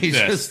 Yeah. Like He's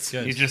this.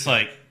 just- He's just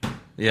like,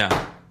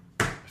 Yeah.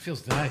 It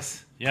feels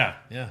nice. yeah.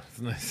 Yeah, it's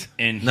nice.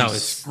 And he's No,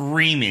 it's-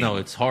 screaming. No,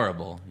 it's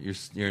horrible.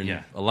 You're in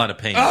Yeah. a lot of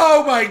pain.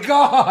 Oh, my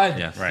God.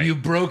 Yes. Right. You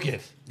broke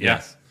it.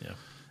 Yes. Yeah.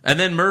 And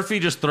then Murphy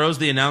just throws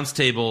the announce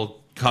table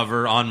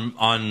cover on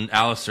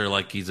Aleister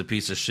like he's a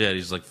piece of shit.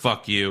 He's like,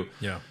 fuck you.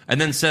 Yeah. And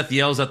then Seth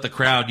yells at the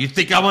crowd, "You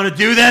think I want to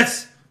do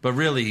this?" But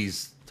really,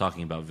 he's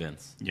talking about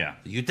Vince. Yeah.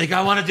 You think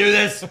I want to do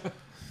this?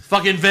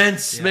 Fucking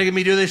Vince making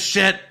me do this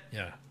shit.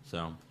 Yeah.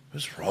 So,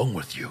 What's wrong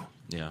with you?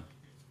 yeah.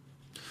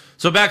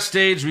 So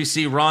backstage, we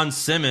see Ron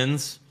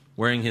Simmons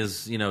wearing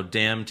his,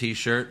 damn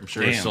t-shirt. I'm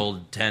sure he Damn.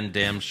 sold 10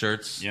 damn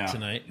shirts. Yeah.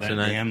 Tonight. That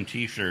Tonight. damn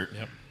t-shirt.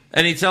 Yep.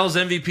 And he tells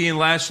MVP and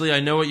Lashley, I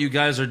know what you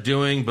guys are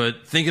doing,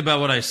 but think about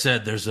what I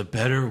said. There's a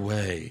better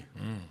way.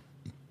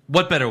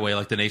 What better way?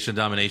 Like the Nation of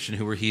Domination,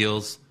 who were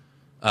heels.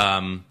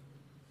 When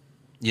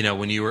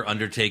you were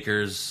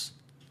Undertaker's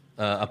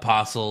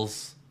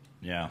apostles.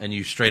 Yeah. And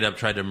you straight up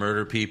tried to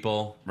murder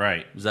people.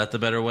 Right. Was that the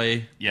better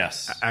way?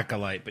 Yes.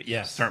 Acolyte, but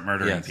yes. Start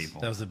murdering Yes.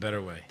 people. That was the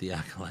better way. The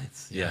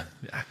acolytes. Yeah.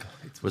 The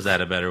acolytes. Was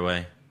that a better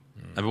way?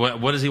 I mean,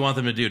 what does he want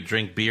them to do?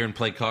 Drink beer and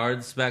play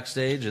cards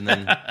backstage and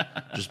then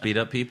just beat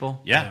up people?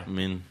 Yeah. I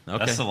mean, okay.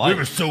 That's the We life.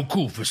 were so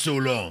cool for so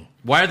long.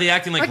 Why are they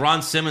acting like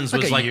Ron Simmons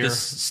like was a like year. this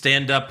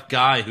stand-up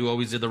guy who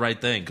always did the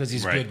right thing? Because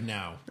he's Right. good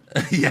now.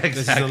 yeah, Because he's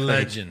a exactly.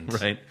 legend.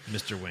 Right.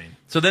 Mr. Wayne.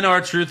 So then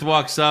R-Truth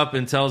walks up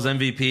and tells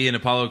MVP and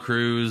Apollo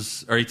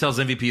Crews, or he tells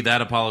MVP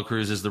that Apollo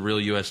Crews is the real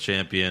U.S.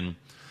 champion.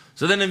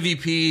 So then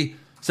MVP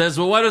says,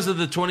 well, why doesn't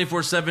the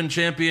 24/7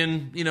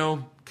 champion,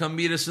 come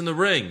meet us in the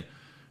ring?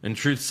 And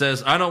Truth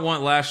says, I don't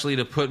want Lashley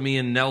to put me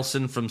in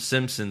Nelson from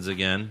Simpsons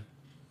again.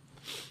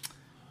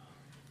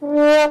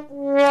 And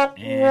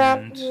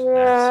that's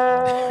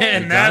all.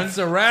 And that's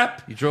a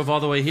wrap. You drove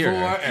all the way here. For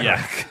Eric.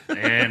 Eric. Yeah.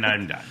 And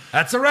I'm done.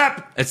 That's a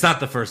wrap. It's not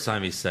the first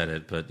time he said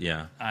it, but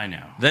yeah. I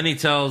know. Then he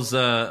tells,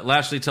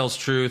 Lashley tells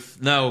Truth,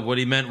 no, what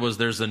he meant was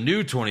there's a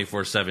new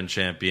 24/7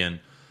 champion.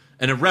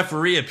 And a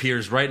referee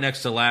appears right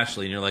next to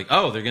Lashley. And you're like,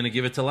 oh, they're going to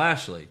give it to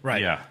Lashley.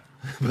 Right. Yeah.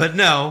 But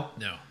no.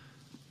 No.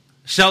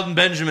 Shelton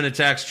Benjamin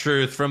attacks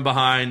Truth from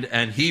behind,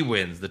 and he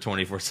wins the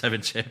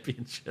 24/7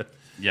 championship.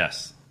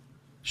 Yes.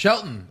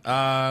 Shelton,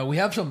 we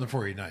have something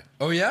for you tonight.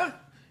 Oh, yeah?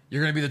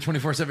 You're going to be the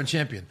 24/7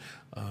 champion.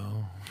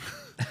 Oh.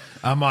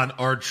 I'm on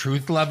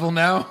R-Truth level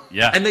now?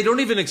 Yeah. And they don't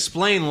even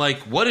explain, like,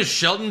 what is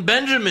Shelton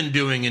Benjamin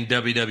doing in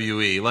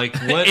WWE? Like,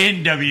 what?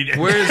 In WWE.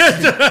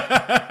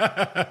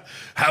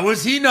 How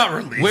was he not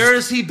released? Where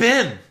has he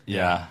been?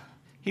 Yeah.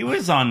 He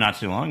was on not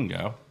too long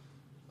ago.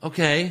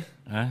 Okay.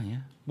 Yeah.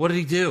 What did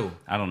he do?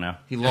 I don't know.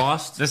 He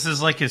lost? This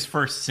is like his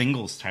first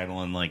singles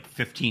title in like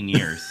 15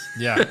 years.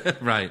 Yeah.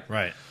 Right.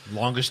 Right.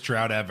 Longest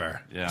drought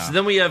ever. Yeah. So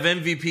then we have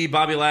MVP,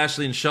 Bobby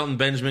Lashley, and Shelton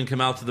Benjamin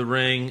come out to the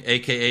ring,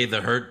 a.k.a.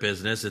 The Hurt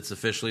Business. It's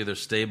officially their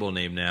stable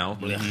name now.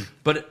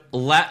 But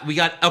we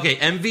got,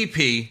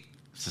 MVP.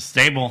 It's a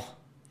stable.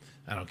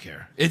 I don't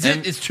care.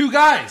 It's two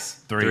guys.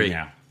 Three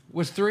now.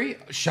 Was three?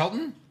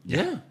 Shelton?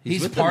 Yeah.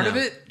 He's with them part now. of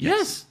it?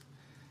 Yes.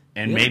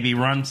 And maybe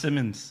Ron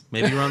Simmons.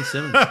 Maybe Ron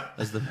Simmons.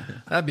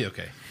 That'd be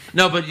okay.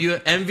 No, but you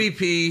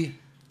MVP,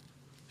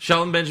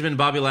 Shelton Benjamin,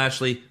 Bobby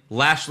Lashley.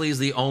 Lashley's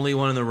the only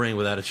one in the ring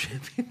without a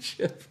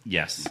championship.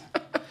 Yes.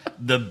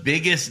 The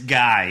biggest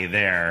guy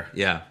there.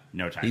 Yeah.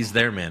 No title. He's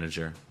their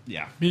manager.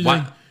 Yeah. He's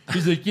Why-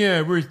 like,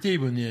 yeah, we're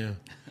stable now.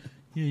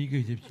 Yeah, you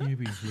guys have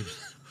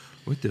championships.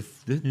 What the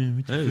what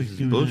the fuck is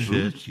you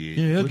bullshit.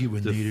 Yeah, I'll get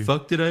one later.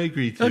 fuck did I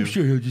agree to? I'm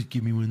sure he'll just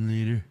give me one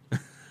later.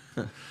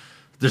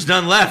 There's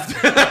none left.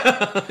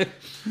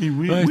 Hey,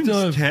 I still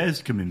have-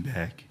 Taz coming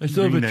back? I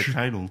still have Bring a that tr-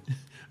 title.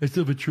 I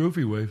still have a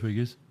trophy wife, I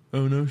guess.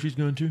 Oh, no, she's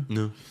gone too?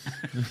 No.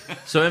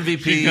 So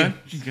MVP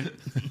She's good.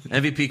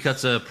 MVP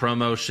cuts a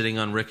promo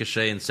shitting on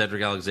Ricochet and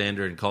Cedric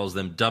Alexander and calls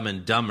them Dumb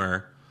and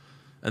Dumber.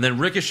 And then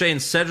Ricochet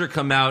and Cedric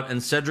come out,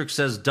 and Cedric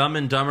says Dumb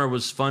and Dumber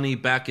was funny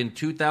back in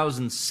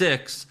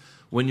 2006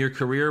 when your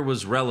career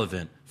was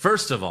relevant.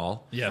 First of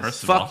all, Yes.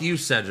 First of fuck all. you,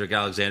 Cedric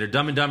Alexander.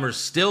 Dumb and Dumber is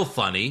still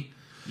funny.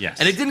 Yes.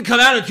 And it didn't come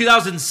out in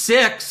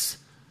 2006. It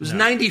was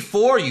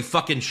 94, you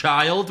fucking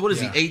child. What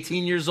is Yeah. he,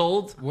 18 years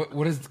old?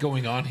 What is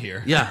going on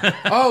here? Yeah,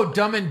 Oh,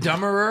 Dumb and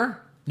Dumberer?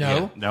 No.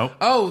 Yeah. Nope.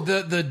 Oh,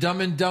 the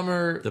Dumb and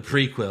Dumber, the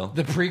prequel.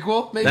 the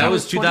prequel? Maybe That it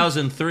was 20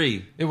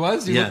 2003. It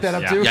was? You Yes. looked that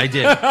up Yeah. too? Yeah, I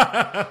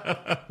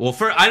did. Well,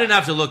 I didn't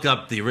have to look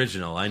up the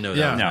original. I know that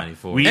Yeah. was No.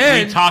 94. We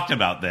And- talked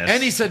about this.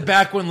 And he said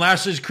back when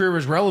Lashley's career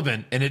was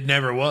relevant, and it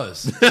never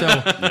was.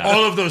 So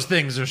all of those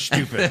things are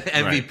stupid.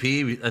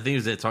 MVP. I think he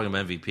was talking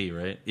about MVP,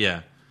 right?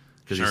 Yeah,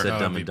 because he Sure. said Oh,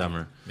 Dumb MVP. and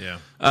Dumber.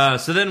 Yeah.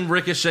 So then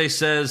Ricochet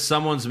says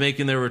someone's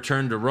making their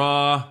return to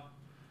Raw,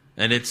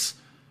 and it's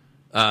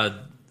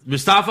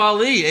Mustafa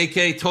Ali,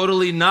 a.k.a.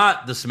 totally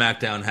not the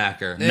SmackDown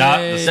hacker. Not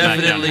the Hey.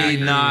 Definitely SmackDown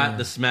hacker. not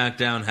the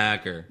SmackDown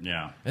hacker.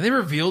 Yeah. And they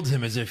revealed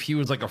him as if he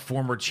was like a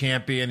former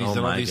champion. He's Oh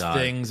done all my these God.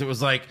 things. It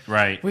was like,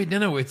 Right. wait,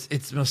 no,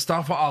 it's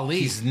Mustafa Ali.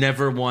 He's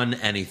never won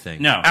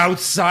anything. No.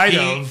 outside He-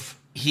 of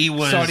He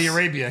was Saudi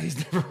Arabia. He's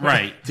never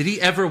Right. Did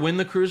he ever win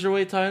the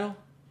Cruiserweight title?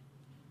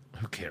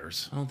 Who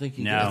cares? I don't think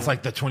he No. did. It's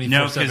like the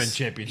No, 24/7 because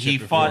championship. he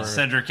fought before.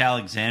 Cedric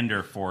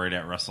Alexander for it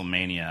at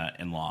WrestleMania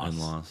and lost. And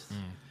lost. Hmm.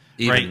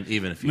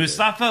 Even if he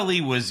Mustafa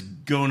Ali was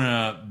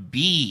gonna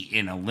be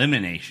in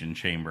Elimination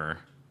Chamber,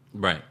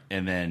 did. Right.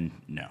 and then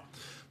no.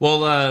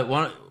 Well,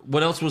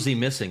 what else was he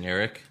missing,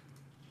 Eric?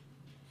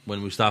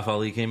 When Mustafa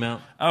Ali came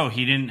out, Oh,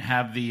 he didn't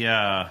have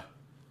the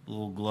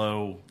little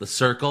glow, the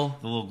circle,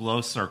 the little glow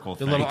circle the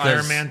thing. little Because-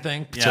 Iron Man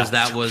thing. Yeah. because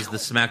that was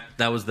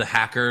that was the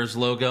Hackers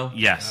logo,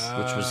 Yes.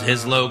 which was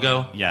his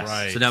logo. Yes.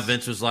 right. So now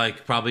Vince was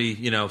like, probably,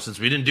 since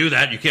we didn't do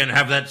that, you can't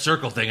have that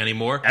circle thing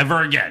anymore.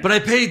 Ever again. But I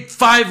paid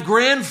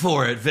 $5,000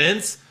 for it,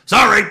 Vince.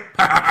 Sorry.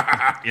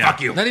 Yeah.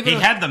 Fuck you. Not even he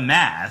a- had the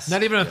mask.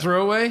 Not even a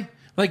throwaway.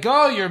 Like,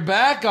 oh, you're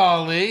back,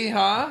 Ali,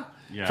 huh?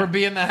 for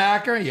being the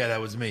hacker? Yeah,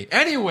 that was me.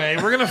 Anyway,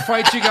 we're going to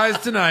fight you guys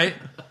tonight.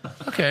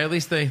 Okay, at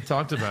least they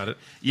talked about it.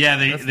 Yeah,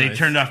 they nice.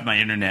 turned off my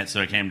internet,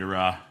 so I came to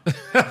Raw.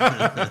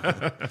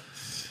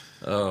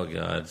 Oh,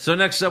 God. So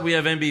next up, we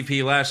have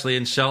MVP Lashley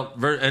and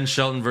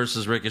Shelton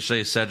versus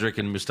Ricochet, Cedric,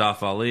 and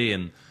Mustafa Ali.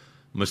 And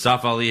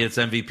Mustafa Ali hits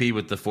MVP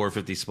with the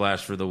 450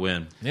 splash for the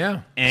win.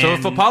 Yeah. And So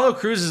if Apollo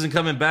Crews isn't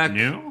coming back...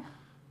 new?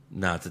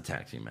 No, it's a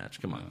tag team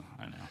match. Come on.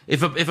 I know.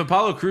 If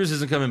Apollo Crews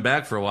isn't coming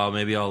back for a while,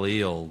 maybe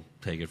Ali will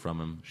take it from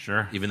him.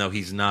 Sure. Even though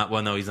he's not...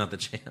 Well, no, he's not the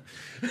champ.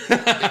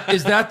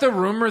 Is that the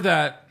rumor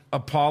that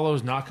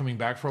Apollo's not coming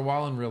back for a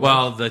while in real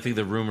life? Well, I think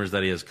the rumor is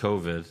that he has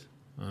COVID.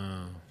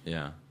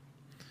 Yeah.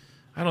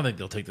 I don't think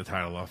they'll take the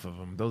title off of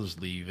him. They'll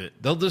just leave it.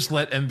 They'll just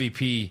let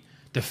MVP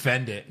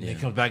defend it. And he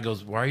comes back and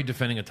goes, why are you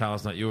defending a title?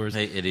 It's not yours.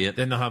 Hey, idiot.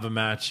 Then they'll have a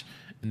match,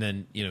 and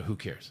then, who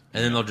cares?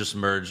 And then they'll just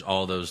merge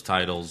all those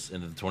titles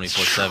into the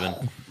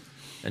 24/7.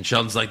 And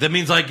Sheldon's like, that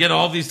means I get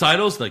all these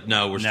titles? Like,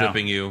 no, we're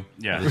stripping you.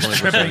 Yeah. We're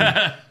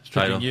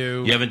Stripping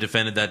you. You haven't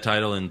defended that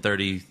title in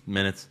 30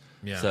 minutes.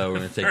 Yeah. So we're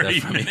going to take that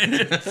from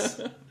minutes.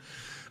 you.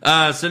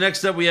 So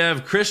next up we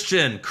have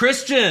Christian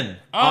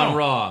on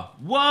Raw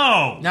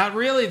Whoa! Not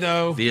really,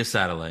 though. via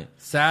satellite.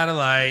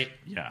 Satellite.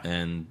 Yeah.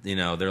 And,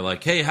 they're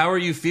like, hey, how are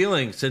you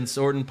feeling since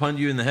Orton punched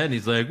you in the head? And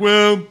he's like,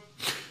 well,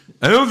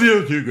 I don't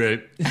feel too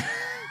great.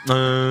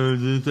 No,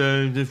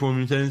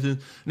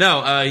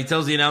 he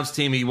tells the announce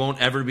team he won't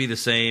ever be the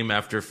same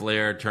after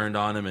Flair turned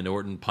on him and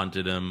Orton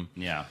punted him.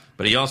 Yeah.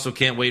 But he also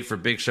can't wait for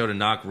Big Show to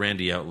knock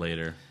Randy out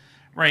later.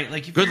 Right.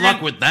 Like, Good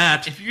luck with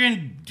that. If you're going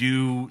to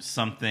do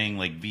something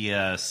like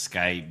via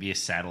Skype, via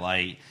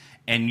satellite,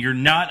 and you're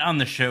not on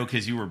the show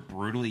because you were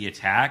brutally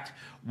attacked,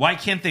 why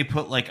can't they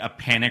put like a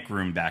panic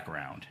room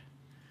background?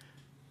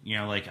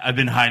 Like, I've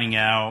been hiding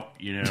out,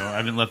 I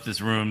haven't left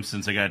this room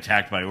since I got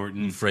attacked by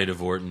Orton. Afraid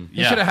of Orton.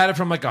 You should have had it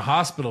from like a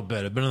hospital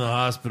bed. I've been in the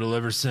hospital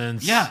ever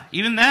since. Yeah,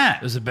 even that.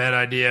 It was a bad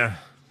idea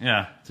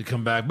Yeah. to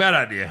come back. Bad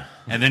idea.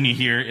 And then you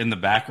hear in the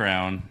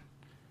background,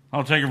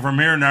 I'll take it from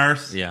here,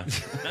 nurse. Yeah.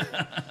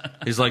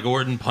 He's like,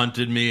 Orton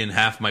punted me and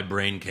half my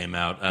brain came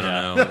out. I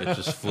don't know. It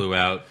just flew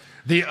out.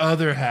 The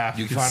other half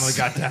You can finally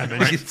got You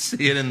damaged. can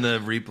see it in the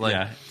replay.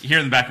 Yeah. Here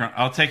in the background,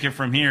 I'll take it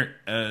from here.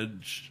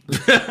 Edge.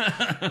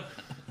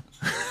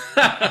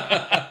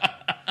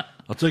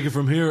 I'll take it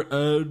from here,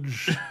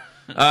 Edge.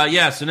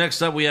 So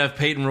next up we have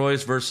Peyton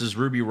Royce versus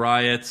Ruby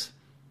Riott.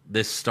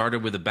 This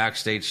started with a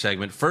backstage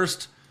segment.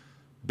 First,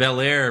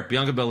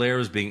 Bianca Belair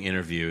was being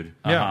interviewed.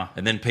 Yeah.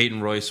 And then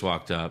Peyton Royce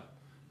walked up,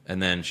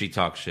 and then she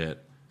talked shit.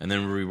 And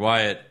then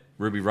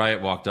Ruby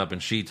Riott walked up,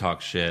 and she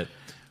talked shit.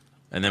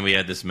 And then we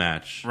had this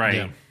match. Right.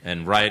 Yeah.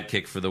 And Riott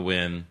kicked for the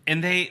win.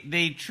 And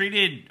they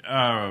treated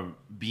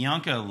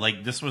Bianca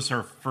like this was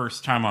her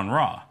first time on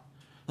Raw.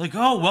 Like,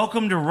 oh,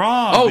 welcome to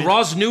Raw. Oh,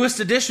 Raw's newest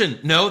addition.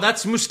 No,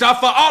 that's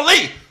Mustafa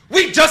Ali.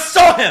 We just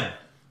saw him.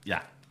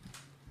 Yeah.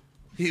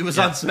 He was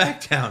on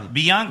SmackDown.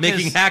 Bianca's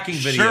making hacking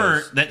videos.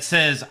 shirt that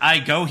says, I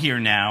go here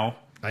now,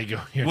 I go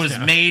here was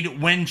now.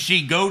 made when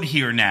she goed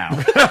here now.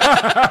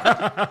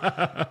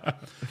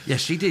 Yeah,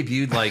 she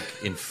debuted like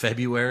in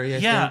February,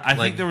 I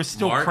think there was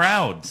still March.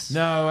 crowds.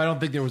 No, I don't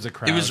think there was a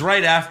crowd. It was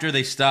right after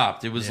they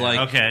stopped. It was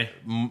like Okay.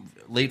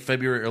 Late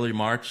February, early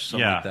March,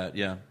 something Yeah. like that.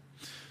 Yeah.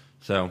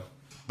 So,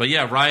 but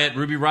yeah,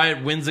 Ruby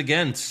Riott wins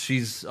again.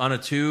 She's on a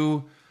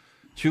two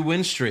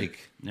win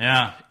streak.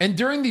 Yeah. And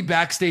during the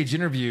backstage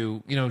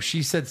interview,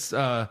 she said,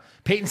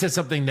 Peyton said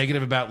something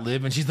negative about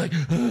Liv, and she's like,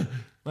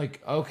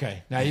 like,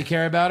 okay, now you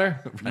care about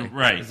her?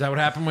 Right. Is that what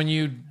happened when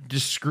you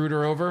just screwed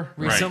her over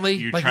recently?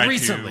 You Like tried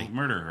recently. to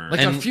murder her. Like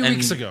a few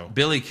weeks ago.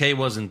 Billie Kay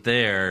wasn't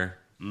there,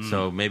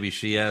 so maybe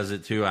she has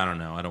it too. I don't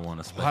know. I don't want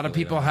to A speculate. lot of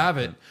people on have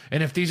that, it.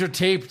 And if these are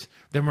taped,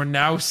 then we're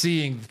now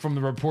seeing from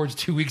the reports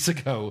 2 weeks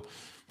ago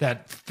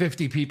that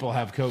 50 people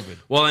have COVID.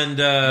 Well, and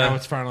Now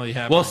it's finally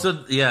happening. well, so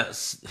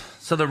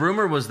the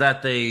rumor was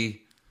that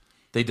they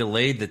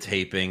delayed the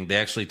taping. They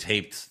actually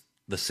taped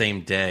the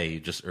same day,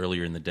 just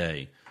earlier in the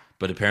day.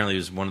 But apparently it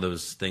was one of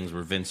those things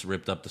where Vince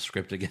ripped up the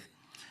script again.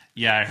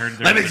 Yeah, I heard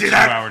there was a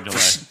 2-hour delay.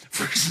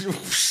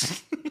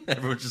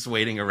 Everyone's just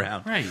waiting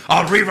around. Right.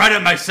 I'll rewrite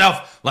it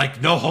myself, like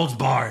no holds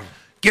barred.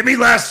 Give me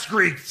last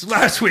week's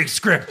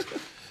script.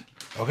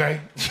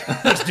 Okay?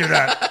 Let's do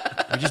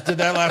that. We just did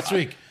that last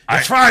week.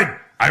 It's fine.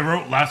 I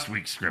wrote last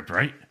week's script,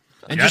 right?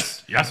 And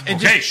yes. and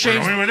Okay, just we're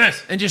change- going with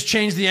this. And just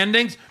change the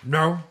endings?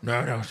 No.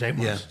 Same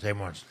ones. Yeah. Same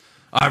ones.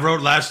 I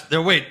wrote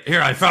wait,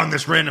 here, I found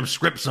this random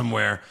script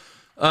somewhere.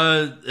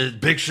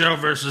 Big Show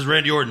versus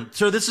Randy Orton.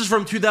 So this is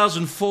from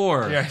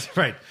 2004. Yeah,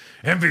 right.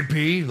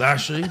 MVP,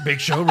 Lashley,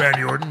 Big Show,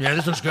 Randy Orton. Yeah,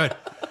 this looks good.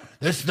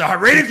 The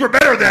ratings were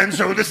better then,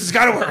 so this has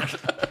got to work.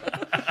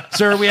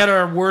 Sir, we had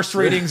our worst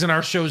ratings in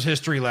our show's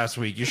history last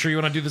week. You sure you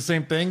want to do the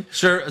same thing?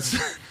 Sure.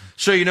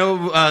 So you know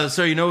what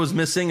was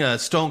missing?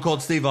 Stone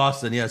Cold Steve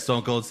Austin. Yeah,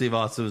 Stone Cold Steve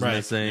Austin was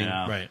missing.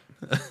 Yeah. Right.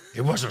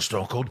 It wasn't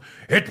Stone Cold.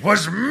 It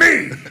was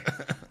me.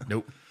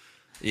 Nope.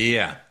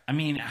 Yeah. I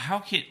mean,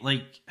 how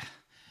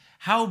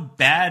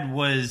bad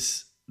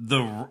was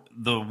the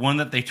one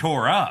that they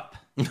tore up?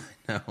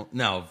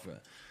 No.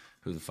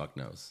 Who the fuck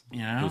knows?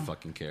 Yeah. Who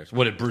fucking cares?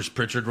 What, did Bruce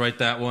Pritchard write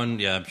that one?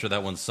 Yeah, I'm sure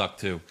that one sucked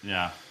too.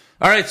 Yeah.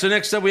 All right, so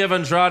next up we have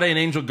Andrade and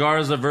Angel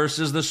Garza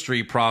versus the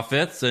Street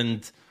Profits.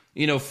 And,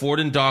 Ford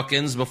and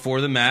Dawkins,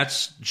 before the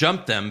match,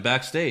 jumped them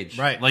backstage.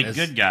 Right. Like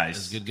good guys.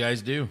 As good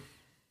guys do.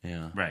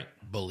 Yeah. Right.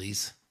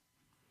 Bullies.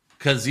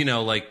 Because,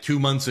 like 2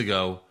 months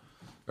ago,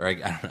 or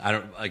I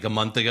don't like a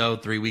month ago,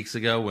 3 weeks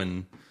ago,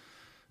 when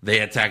they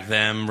attacked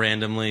them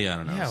randomly. I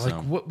don't know. Yeah,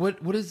 so. like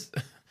what is...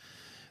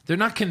 They're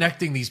not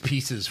connecting these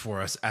pieces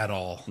for us at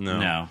all.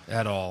 No.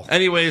 At all.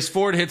 Anyways,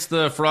 Ford hits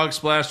the frog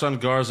splash on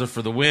Garza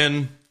for the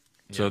win.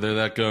 So there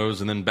that goes.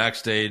 And then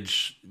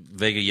backstage,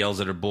 Vega yells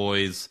at her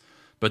boys.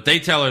 But they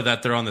tell her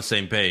that they're on the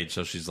same page.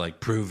 So she's like,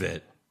 prove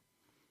it.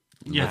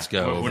 Yeah. Let's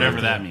go.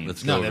 Whatever that means.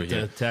 Let's go No, over they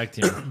here. have to tag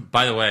team.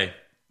 By the way,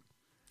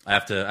 I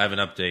have an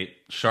update.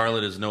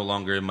 Charlotte is no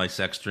longer in my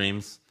sex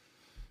dreams.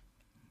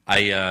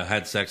 I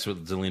had sex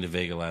with Zelina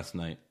Vega last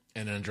night.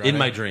 And Andrade? In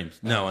my dreams.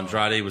 No,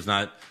 Andrade was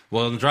not.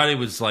 Well, Andrade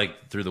was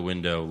like through the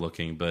window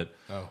looking, but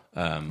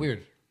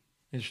Weird.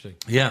 Interesting.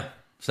 yeah.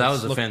 So that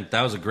was look-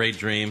 that was a great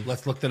dream.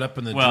 Let's look that up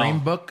in the Well, dream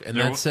book, and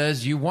there that w-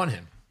 says you won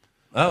him.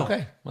 Oh,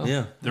 Okay. Well,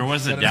 yeah, There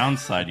was a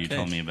downside you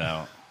told me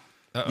about.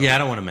 yeah. I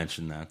don't want to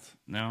mention that.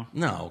 No?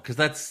 No, because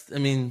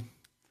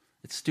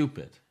it's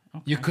stupid.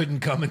 You couldn't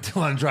come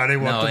until Andrade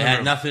walked No, in it the had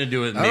room. nothing to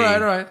do with me. All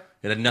right.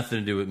 It had nothing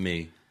to do with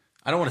me.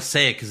 I don't want to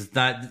say it because it's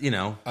not.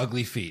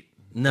 Ugly feet.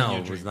 No, your it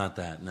was dream. not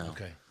that. No.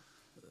 Okay.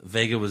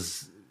 Vega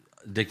was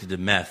addicted to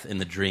meth in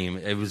the dream.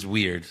 It was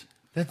weird.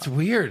 That's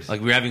weird. Like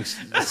we were having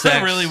That's sex.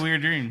 a really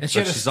weird dream. and she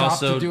had but to she's stop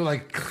also- to do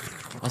like...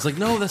 I was like,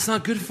 no, that's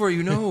not good for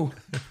you. No.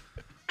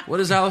 What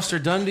has Alistair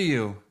done to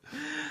you?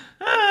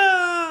 Is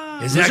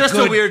It was that just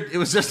good? a weird. It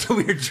was just a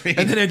weird dream.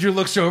 And then Andrew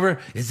looks over.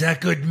 Is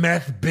that good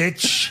meth,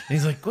 bitch? And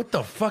he's like, what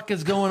the fuck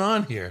is going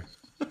on here?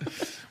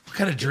 What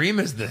kind of dream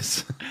is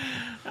this?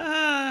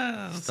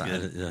 It's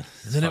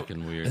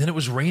fucking weird. And then it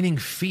was raining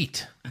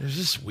feet. It was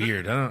just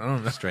weird. I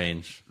don't know.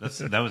 Strange.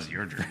 That was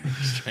your dream.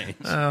 Strange.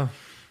 All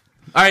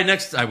right,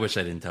 next. I wish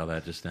I didn't tell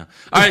that just now.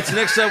 All right, so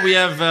next up we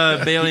have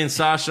Bailey and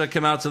Sasha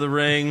come out to the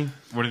ring.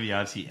 What are the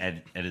odds he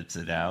edits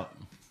it out?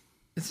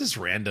 It's just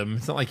random.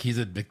 It's not like he's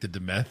addicted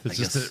to meth. It's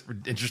just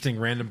an interesting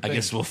random I thing.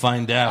 guess we'll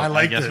find out. I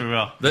like I guess it. we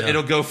will.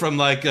 It'll go from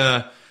like,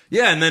 and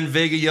then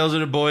Vega yells at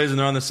her boys and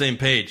they're on the same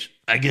page.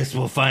 I guess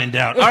we'll find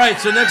out. All right,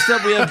 so next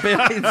up we have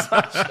Bailey and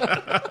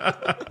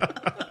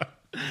Sasha.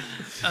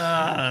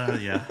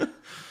 Yeah.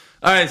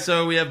 All right,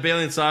 so we have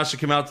Bailey and Sasha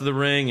come out to the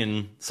ring,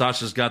 and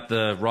Sasha's got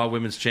the Raw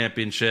Women's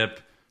Championship.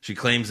 She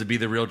claims to be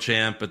the real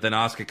champ, but then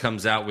Asuka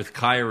comes out with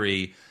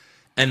Kyrie,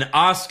 and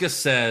Asuka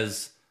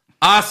says,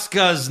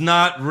 Asuka's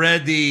not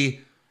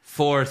ready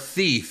for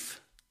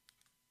Thief.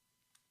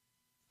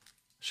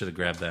 Should have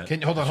grabbed that.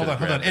 Hold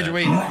on. Andrew,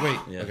 wait.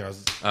 Yeah. Okay,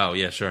 Oh,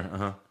 yeah, sure.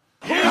 Uh-huh.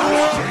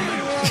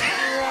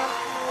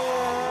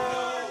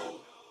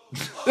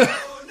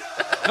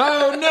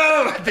 oh,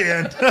 no! At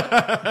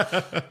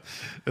the end.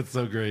 That's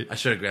so great. I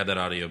should have grabbed that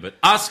audio, but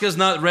Asuka's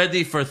not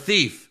ready for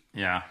Thief.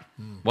 Yeah.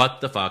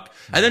 What the fuck?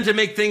 And then to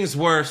make things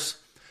worse,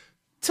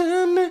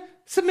 Oh, no.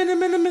 Say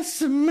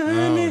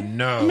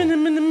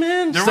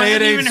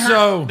it ain't her,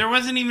 so. There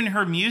wasn't even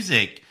her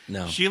music.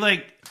 No. She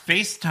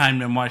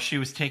FaceTimed him while she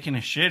was taking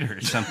a shit or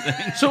something.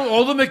 So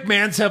all the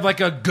McMahons have like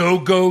a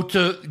go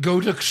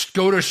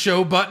to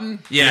show button.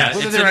 yeah,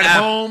 whether it's they're an at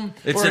app. home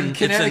or in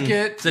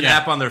Connecticut. It's an Yeah.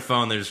 app on their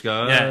phone. They just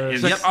go, Yeah,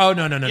 It's it's- like, oh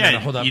no, yeah,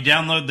 hold up. you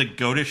download the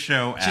Go to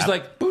Show app. She's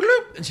like,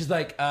 boop, and she's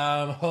like,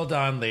 hold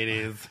on,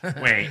 ladies.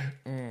 wait.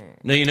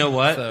 No, you know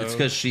what? So- It's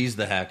because she's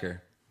the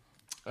hacker.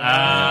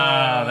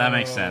 That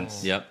makes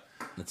sense. Yep,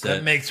 that's That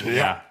it. makes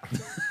Yeah.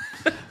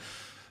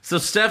 So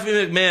Stephanie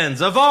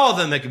McMahon's, of all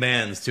the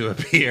McMahons to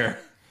appear,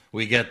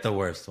 we get the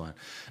worst one.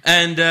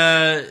 And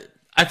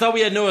I thought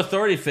we had no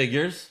authority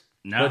figures,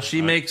 No. but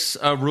she makes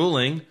a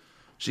ruling.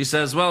 She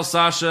says, well,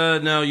 Sasha,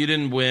 no, you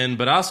didn't win,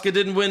 but Asuka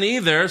didn't win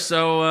either,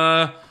 so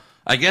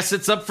I guess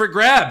it's up for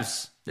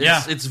grabs.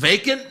 It's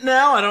vacant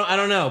now. I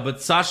don't know,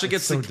 but Sasha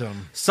gets so to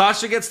dumb.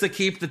 Sasha gets to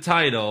keep the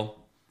title,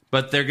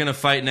 but they're gonna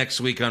fight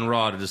next week on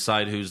Raw to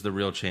decide who's the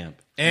real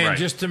champ. And Right.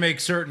 just to make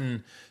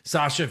certain,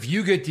 Sasha, if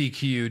you get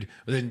DQ'd,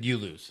 then you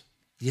lose.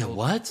 Yeah,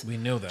 what? We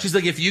know that. She's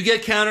like, if you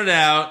get counted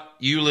out,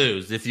 you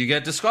lose. If you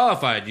get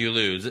disqualified, you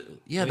lose.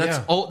 Yeah,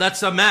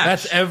 that's a match.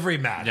 That's every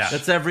match. Yeah.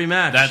 That's every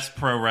match. That's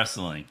pro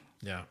wrestling.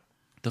 Yeah.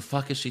 the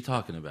fuck is she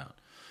talking about?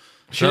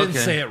 She didn't Okay.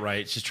 say it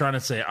right. She's trying to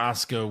say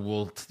Asuka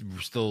will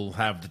still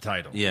have the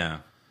title. Yeah,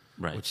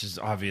 right. Which is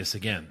obvious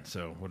again,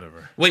 so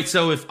whatever. Wait,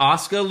 so if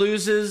Asuka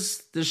loses,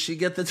 does she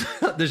get the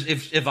title?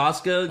 If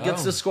Asuka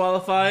gets Oh.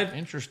 disqualified?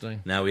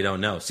 Interesting. Now we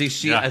don't know. See,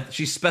 she Yeah.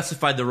 she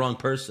specified the wrong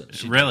person.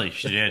 She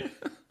did.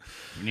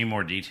 We need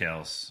more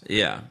details.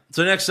 Yeah.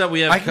 So next up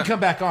we have I can come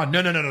back on.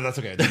 No, that's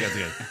okay. That's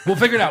okay. We'll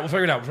figure it out.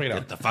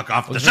 Get the fuck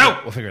off the We'll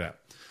show. figure it out.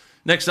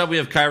 Next up we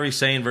have Kairi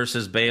Sane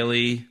versus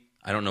Bailey.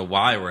 I don't know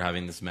why we're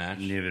having this match.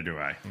 Neither do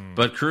I.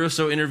 But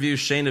Caruso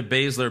interviews Shayna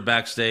Baszler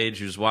backstage,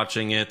 who's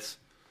watching it,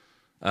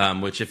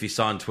 which if he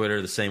saw on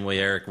Twitter, the same way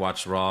Eric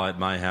watched Raw at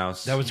my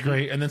house. That was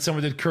great. And then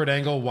someone did Kurt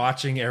Angle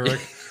watching Eric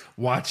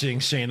watching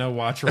Shayna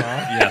watch Raw.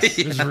 Yes,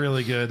 it was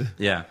really good.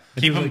 Yeah.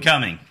 Keep them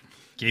coming.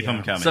 Keep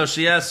them coming. So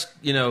she asks,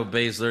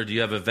 Baszler, do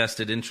you have a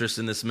vested interest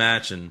in this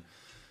match? And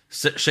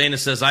Shayna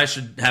says, I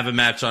should have a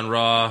match on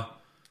Raw.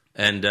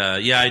 And,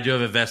 I do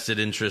have a vested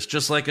interest,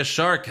 just like a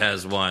shark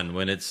has one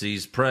when it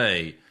sees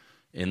prey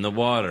in the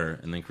water.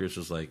 And then Chris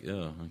was like,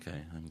 oh,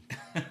 okay.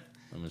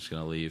 I'm just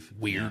going to leave.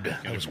 Weird.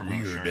 That was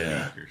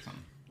weird.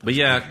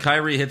 But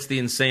Kyrie hits the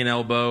insane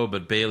elbow,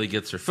 but Bayley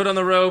gets her foot on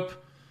the rope.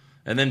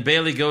 And then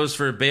Bayley goes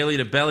for Bayley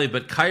to belly,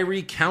 but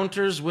Kyrie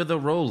counters with a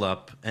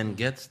roll-up and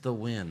gets the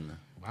win.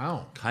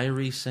 Wow.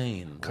 Kyrie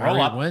Sane.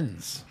 Kyrie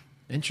wins.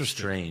 Interesting.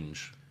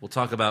 Strange. We'll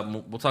talk more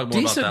about that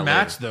Decent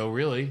match, later. though,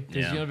 really.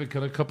 Because you have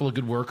a couple of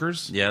good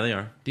workers. Yeah, they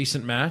are.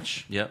 Decent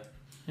match. Yep.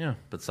 Yeah.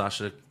 But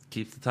Sasha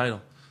keeps the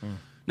title.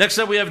 Next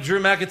up, we have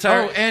Drew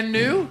McIntyre. Oh, and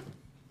new?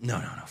 No,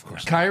 of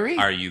course not. Kyrie?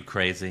 Are you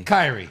crazy?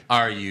 Kyrie.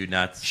 Are you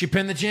nuts? She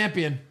pinned the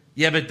champion.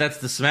 Yeah, but that's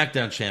the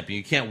SmackDown champion.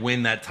 You can't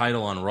win that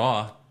title on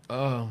Raw.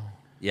 Oh.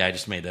 Yeah, I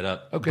just made that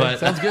up. Okay, but,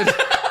 sounds good.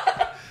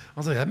 I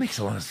was like, that makes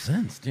a lot of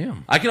sense.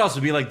 Damn. I could also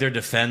be like their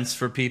defense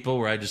for people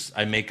where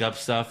I make up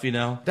stuff,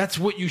 That's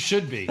what you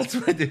should be. That's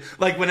what I do.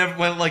 Like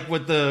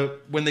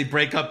when they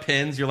break up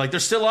pins, you're like, they're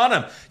still on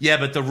them. Yeah,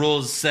 but the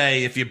rules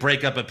say if you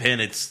break up a pin,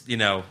 it's, you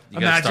gotta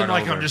Imagine start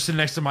like over. I'm just sitting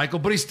next to Michael,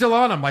 but he's still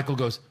on him. Michael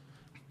goes,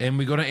 and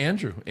we go to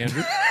Andrew. And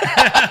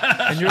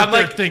you're up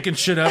there thinking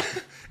shit up.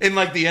 In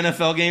like the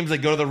NFL games, they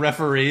go to the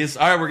referees.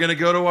 All right, we're going to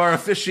go to our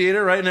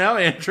officiator right now,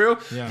 Andrew.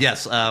 Yeah.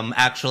 Yes,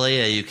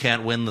 actually, you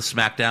can't win the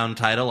SmackDown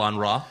title on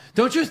Raw.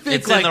 Don't you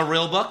think It's in the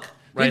real book?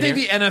 Do you think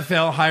the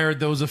NFL hired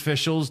those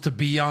officials to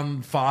be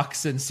on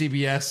Fox and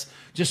CBS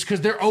just because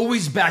they're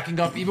always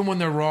backing up even when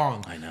they're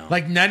wrong? I know.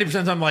 Like 90% of the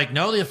time, I'm like,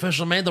 no, the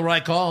official made the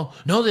right call.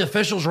 No, the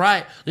official's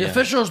right. The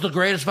official's the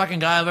greatest fucking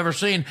guy I've ever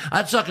seen.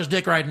 I'd suck his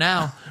dick right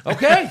now.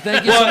 Okay,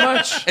 thank you so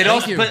much.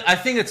 Thank you. But I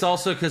think it's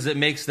also because it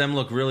makes them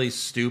look really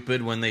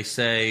stupid when they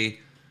say,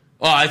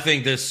 oh, I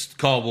think this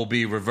call will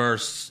be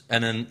reversed.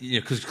 And then,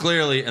 because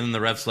clearly, and then the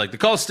ref's like, the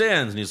call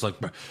stands. And he's like,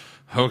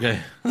 okay.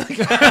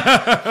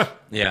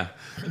 Yeah.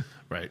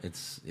 Right.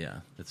 It's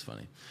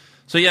funny.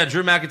 So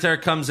Drew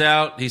McIntyre comes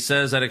out. He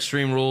says at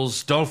Extreme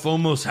Rules, Dolph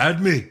almost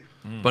had me,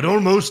 but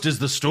almost is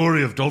the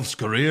story of Dolph's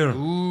career.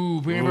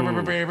 Ooh.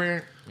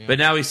 But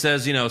now he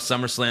says,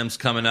 SummerSlam's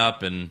coming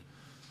up, and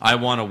I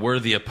want a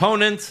worthy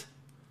opponent.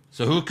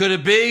 So who could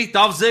it be?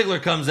 Dolph Ziggler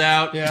comes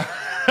out.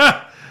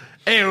 Yeah.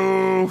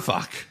 Ew.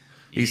 Fuck.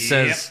 He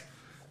says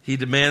he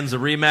demands a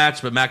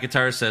rematch, but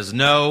McIntyre says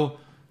no,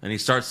 and he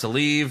starts to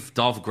leave.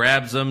 Dolph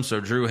grabs him, so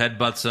Drew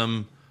headbutts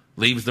him,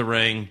 leaves the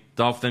ring.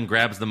 Dolph then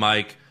grabs the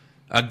mic,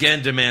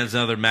 again demands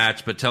another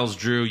match, but tells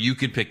Drew, you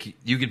can pick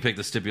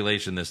the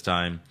stipulation this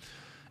time.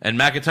 And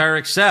McIntyre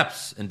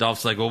accepts. And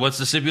Dolph's like, well, what's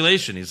the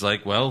stipulation? He's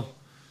like, well,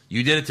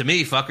 you did it to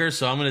me, fucker,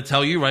 so I'm going to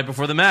tell you right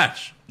before the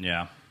match.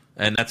 Yeah.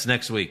 And that's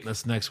next week.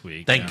 That's next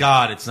week. Thank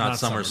God it's not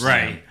SummerSlam.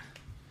 Right.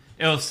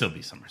 It'll still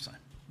be SummerSlam.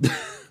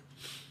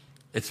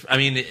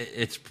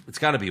 It's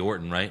got to be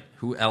Orton, right?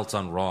 Who else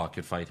on Raw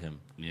could fight him?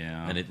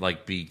 Yeah. And it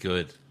be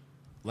good.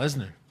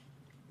 Lesnar.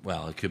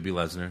 Well, it could be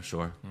Lesnar,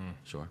 sure.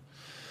 Sure.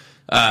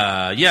 All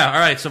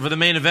right. So for the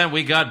main event,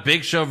 we got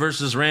Big Show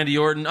versus Randy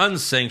Orton,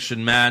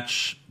 unsanctioned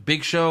match.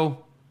 Big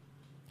Show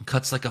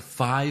cuts like a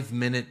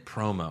 5-minute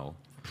promo.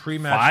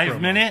 Pre-match 5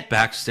 promo. minute?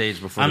 Backstage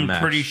before the match.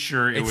 I'm pretty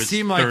sure it was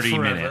seemed like 30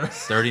 forever.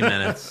 minutes. 30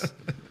 minutes.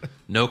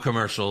 No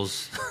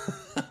commercials.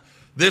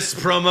 This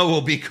promo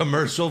will be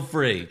commercial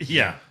free.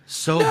 Yeah.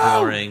 So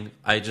boring.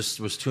 I just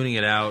was tuning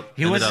it out.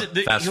 He wasn't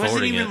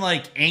even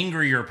it.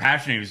 angry or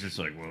passionate. He was just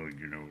like, well,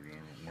 Orton.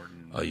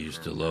 I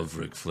used to love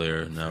Ric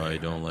Flair. Now I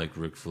don't like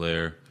Ric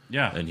Flair.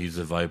 Yeah. And he's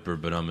a viper,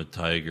 but I'm a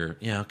tiger.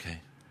 Yeah, okay.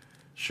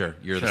 Sure.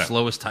 You're Shut the up.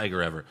 slowest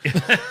tiger ever.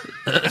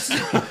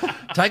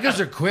 Tigers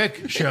are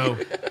quick. Show.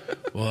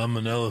 Well, I'm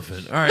an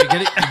elephant. All right,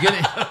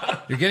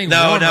 you're getting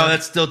No, warmer.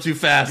 that's still too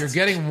fast. You're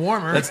getting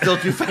warmer. That's still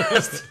too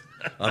fast.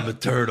 I'm a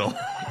turtle.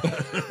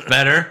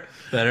 Better.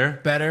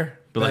 better.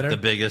 But like the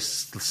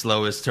biggest,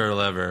 slowest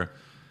turtle ever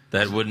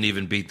that wouldn't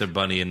even beat the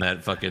bunny in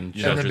that fucking the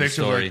children's big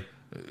show story.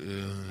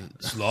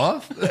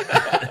 Sloth?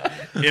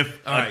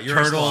 If a you're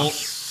a turtle sloth.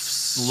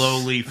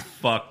 slowly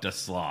fucked a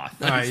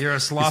sloth. All right, you're a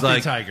He's slothy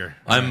like, tiger.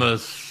 I'm a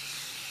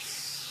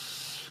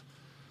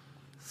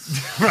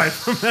Right.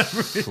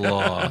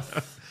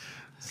 sloth.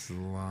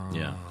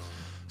 Yeah.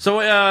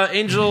 So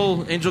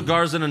Angel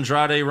Garza and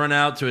Andrade run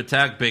out to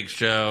attack Big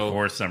Show.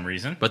 For some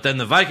reason. But then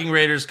the Viking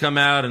Raiders come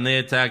out and they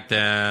attack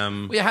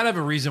them. We had to have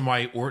a reason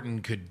why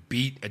Orton could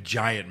beat a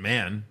giant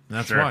man.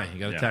 That's Sure. why. He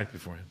got attacked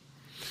beforehand.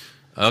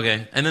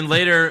 Okay. And then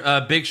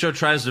later, Big Show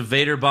tries to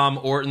Vader bomb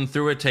Orton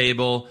through a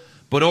table,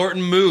 but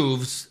Orton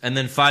moves, and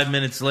then 5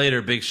 minutes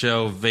later, Big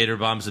Show Vader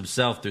bombs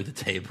himself through the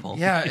table.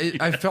 Yeah,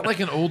 I felt like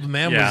an old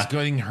man was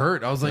getting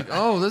hurt. I was like,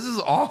 oh, this is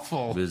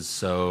awful. It was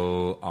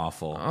so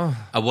awful.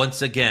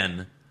 Once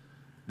again,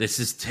 this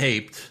is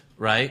taped,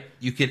 right?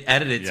 You could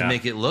edit it to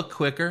make it look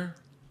quicker.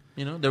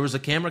 There was a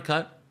camera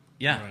cut.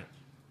 Yeah. Right.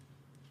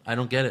 I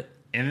don't get it.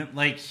 And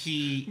like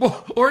he,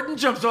 Well, Orton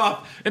jumps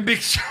off, and Big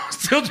Show's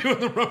still doing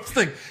the ropes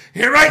thing.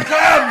 Here I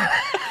come!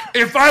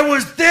 If I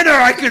was thinner,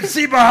 I could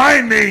see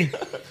behind me.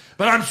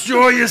 But I'm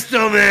sure you're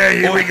still there.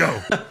 Here we go.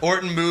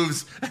 Orton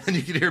moves, and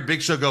you can hear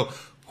Big Show go,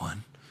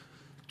 1,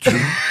 2,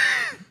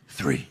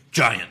 3,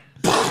 giant.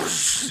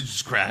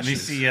 Just crashes. let me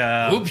see,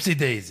 Oopsie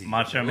daisy.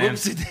 Macho Man.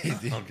 Oopsie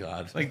daisy. Oh,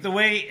 God. Like the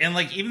way, and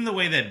like even the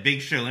way that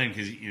Big Show landed,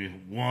 because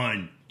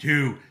 1,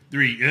 2,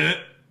 3. Yeah,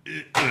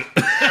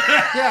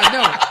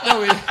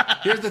 no.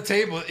 Here's the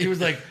table. He was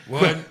like,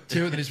 1,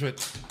 2, and then he just went.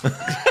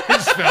 He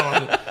just fell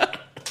on it.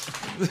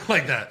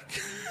 Like that.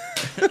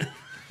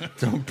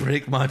 Don't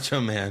break Macho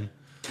Man.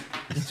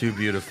 It's too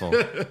beautiful.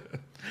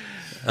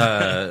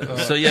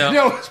 So, yeah.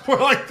 No, it's more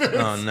like this.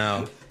 Oh,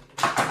 no.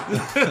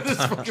 This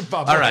fucking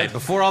pop. All right,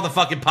 before all the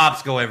fucking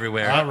pops go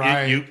everywhere. All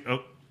right.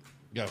 Oh,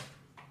 Go.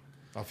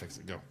 I'll fix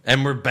it. Go.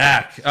 And we're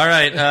back. All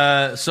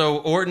right. So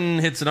Orton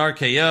hits an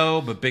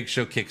RKO, but Big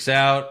Show kicks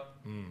out.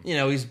 You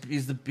know, he's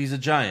a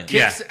giant.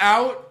 Kicks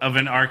out of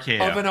an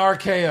RKO. of an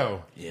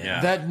RKO.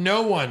 Yeah. That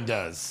no one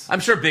does. I'm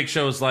sure Big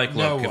Show's like,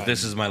 No look, if one.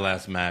 this is my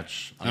last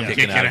match, I'm Yeah.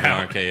 kicking Kick out it of an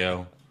out.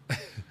 RKO.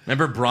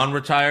 Remember Braun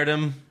retired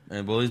him?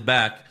 And well, he's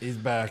back. He's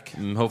back.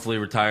 And hopefully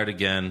retired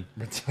again.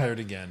 Retired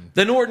again.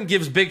 Then Orton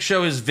gives Big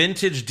Show his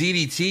vintage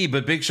DDT,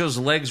 but Big Show's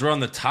legs were on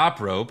the top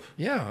rope.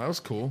 Yeah, that was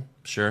cool.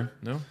 Sure.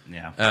 No?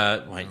 Yeah.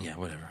 Yeah,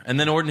 whatever. And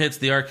then Orton hits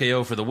the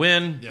RKO for the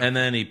win, Yeah. and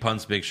then he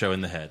punts Big Show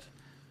in the head.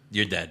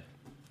 You're dead.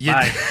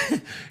 Bye.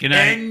 Good night.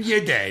 And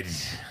you're dead.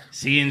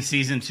 See you in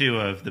season 2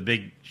 of the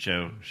Big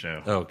Show.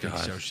 Oh, Big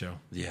God. show.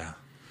 Yeah.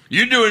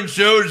 You're doing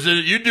shows,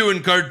 you're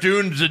doing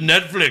cartoons at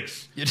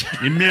Netflix.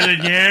 You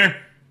millionaire.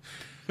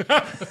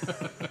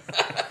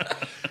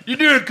 You're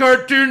doing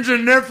cartoons on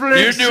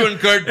Netflix? You're doing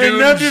cartoons.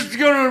 And I'm just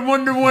going to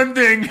wonder one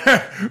thing.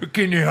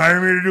 Can you hire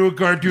me to do a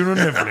cartoon on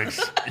Netflix?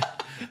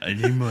 I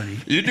need money.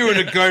 You're doing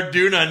a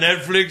cartoon on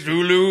Netflix,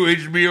 Hulu,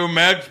 HBO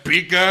Max,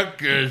 Peacock,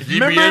 CBS,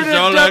 Remember the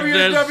All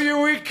Access.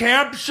 WWE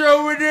camp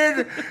show we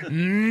did?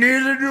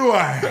 Neither do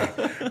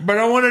I. But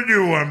I want to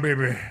do one,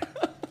 baby.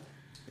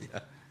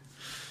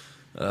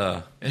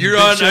 You're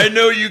on. I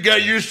know you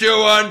got your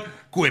show on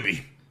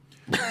Quibi.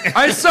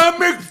 I saw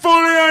Mick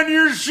Foley on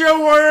your show.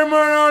 Why am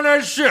I on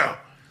that show?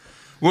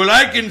 Well,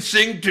 I can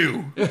sing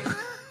too.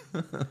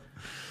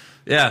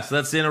 Yeah, so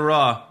that's the end of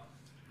Raw.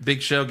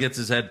 Big Show gets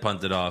his head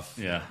punted off.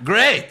 Yeah.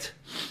 Great.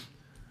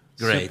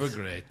 Super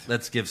great.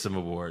 Let's give some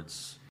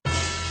awards.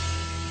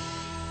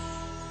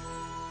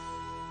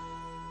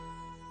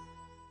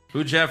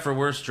 Who'd you have for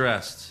worst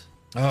dressed?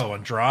 Oh,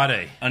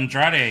 Andrade.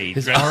 Andrade.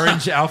 His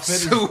orange outfit,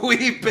 his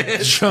Sweet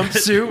bitch.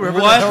 jumpsuit, whatever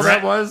What? the hell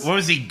that was. What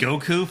was he,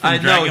 Goku from I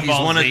know Dragon he's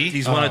Ball one of Z?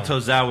 he's one of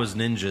Tozawa's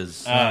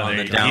ninjas on There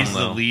the you go. down He's the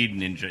low. lead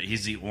ninja.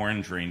 He's the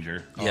Orange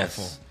Ranger. Yes.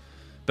 Awful.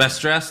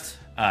 Best dressed.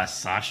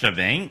 Sasha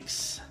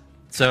Banks.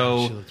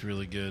 So She looked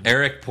really good.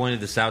 Eric pointed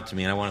this out to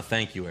me, and I want to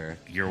thank you, Eric.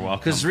 You're welcome.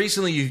 Because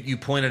recently you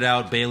pointed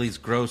out Bailey's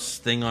gross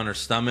thing on her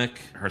stomach.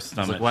 Her I was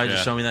stomach, like, why did you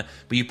yeah. show me that?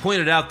 But you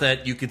pointed out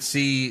that you could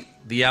see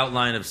the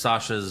outline of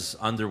Sasha's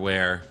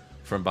underwear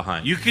from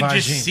behind. You could Vagine.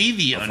 just see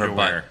the Of her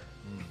underwear.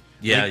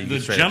 yeah, Like, you the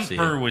could straight up see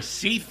jumper it. was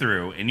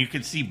see-through, and you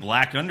could see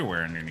black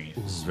underwear underneath.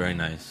 This is very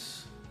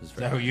nice. This is Is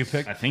very that who you nice.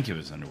 picked? I think it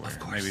was underwear.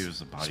 Maybe it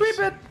was a body. Sweep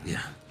it.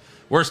 Yeah.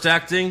 Worst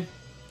acting?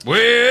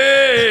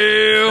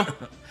 Well,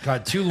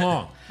 God, too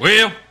long.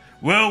 well,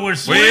 Well, we're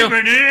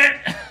sweeping it.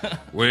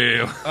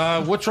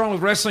 well. What's Wrong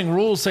with Wrestling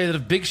rules say that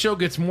if Big Show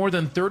gets more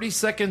than 30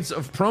 seconds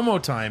of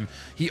promo time,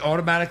 he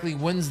automatically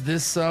wins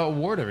this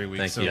award every week.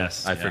 Thank So you.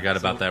 Yes, I yeah. forgot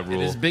about that It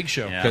rule. is Big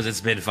Show. Yeah. Because it's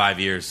been 5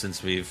 years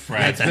since we've Right.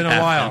 had It's that been a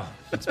happen. while.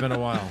 It's been a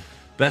while.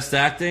 Best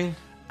acting?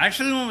 I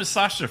actually went with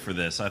Sasha for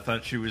this. I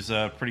thought she was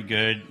pretty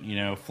good,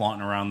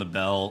 flaunting around the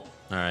belt.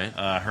 All right.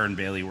 Her and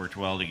Bailey worked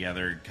well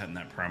together, cutting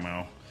that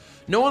promo.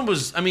 No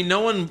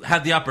one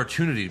had the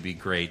opportunity to be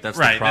great. That's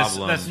Right, the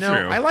problem. that's No,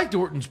 true. I liked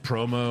Orton's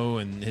promo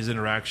and his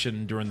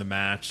interaction during the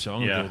match, so I'm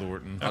going to Yeah. go with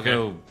Orton. I'll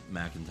go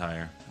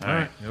McIntyre. All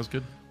right. That was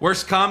good.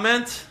 Worst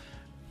comment?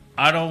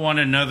 I don't want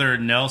another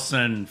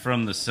Nelson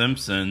from The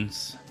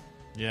Simpsons.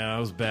 Yeah, that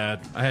was bad.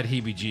 I had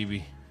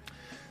heebie-jeebie.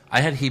 I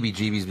had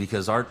heebie-jeebies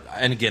because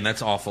and again,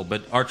 that's awful,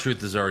 but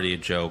R-Truth is already a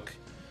joke.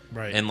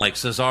 Right. And like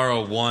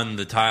Cesaro won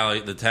the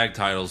tag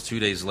titles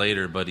 2 days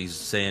later, but he's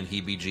saying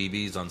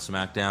heebie-jeebies on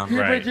SmackDown.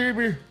 Right.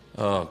 Heebie-jeebie.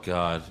 Oh,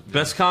 God.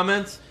 Best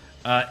comment?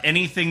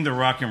 Anything the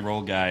rock and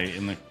roll guy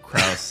in the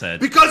crowd said.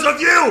 Because of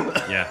you!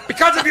 Yeah,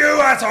 Because of you,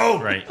 asshole!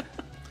 right.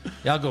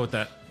 Yeah, I'll go with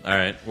that. All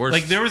right. Worst.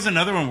 Like, there was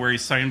another one where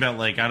he's talking about,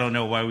 like, I don't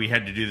know why we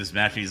had to do this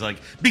match. He's like,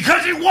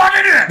 because he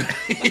wanted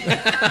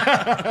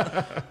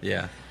it!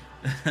 Yeah.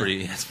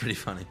 It's pretty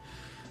funny.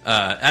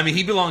 I mean,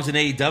 he belongs in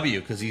AEW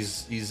because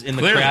he's in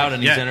the Clearly, crowd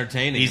and yeah. he's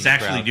entertaining. He's in the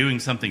actually crowd. doing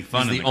something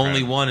fun He's in the the only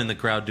crowd. one in the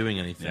crowd doing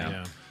anything.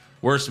 Yeah.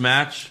 Worst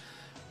match?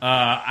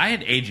 I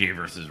had AJ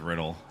versus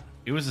Riddle.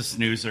 It was a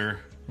snoozer.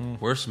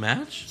 Worst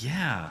match?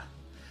 Yeah.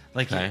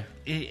 Like, Okay.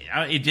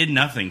 it did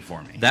nothing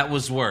for me. That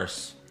was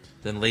worse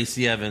than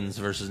Lacey Evans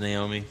versus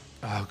Naomi.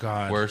 Oh,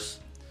 God. Worse.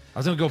 I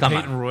was going to go Come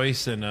Peyton on.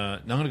 Royce, and no,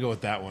 I'm going to go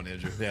with that one,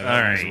 Andrew. Yeah, that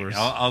All one was right, worse.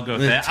 I'll go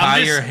with Then that. tie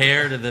I'm just- your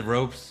hair to the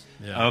ropes.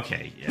 Yeah.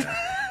 Okay,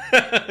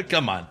 yeah.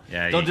 Come on.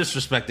 Yeah, Don't you-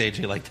 disrespect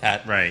AJ like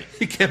that. Right.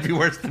 He can't be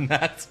worse than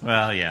that.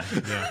 Well, yeah.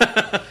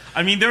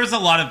 I mean, there was a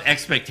lot of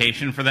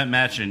expectation for that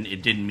match, and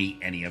it didn't meet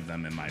any of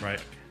them in my Right.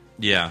 book.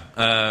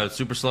 Yeah.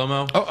 Super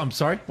slow-mo? Oh, I'm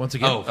sorry. Once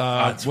again, Oh,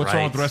 that's what's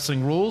wrong with right.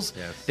 wrestling rules?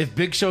 Yes. If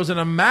Big Show's in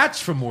a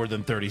match for more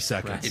than 30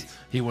 seconds, Right.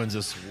 he wins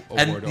this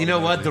award. And you know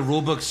what? The automatically.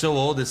 rule book's so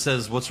old, it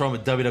says, what's wrong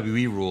with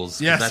WWE rules?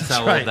 'Cause Yes, that's that's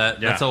how right.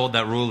 old that's how old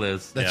that rule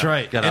is. That's Yeah.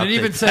 right. Gotta And it update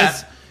even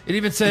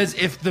that. says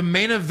if the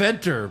main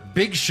eventer,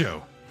 Big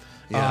Show,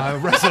 Yeah.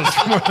 wrestles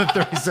for more than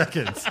 30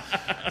 seconds.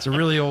 It's a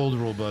really old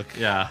rule book.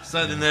 Yeah.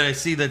 So then I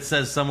see that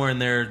says somewhere in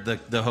there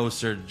the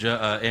hosts are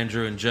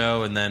Andrew and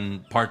Joe, and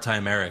then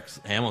part-time Eric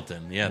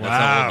Hamilton. Yeah, that's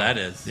how old that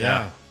is.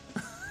 Yeah.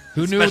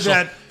 Who knew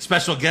that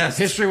special guest?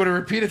 history would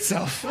repeat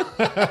itself?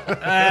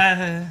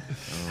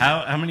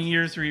 How many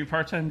years were you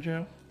part-time,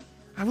 Joe?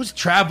 I was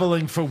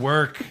traveling for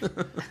work.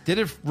 Did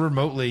it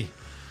remotely.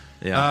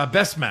 Yeah.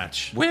 Best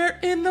match. Where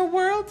in the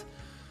world?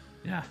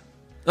 Yeah.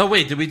 Oh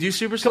wait, did we do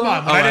Super Slow? Come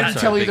on, but Oh, I I'm didn't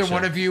sorry, tell Big either Show.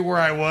 one of you where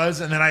I was,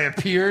 and then I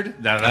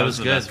appeared That was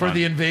the good. best for one.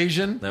 the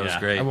invasion. That was Yeah.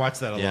 great. I watched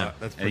that a Yeah. lot.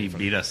 That's And pretty he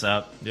funny. beat us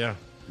up. Yeah.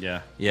 Yeah.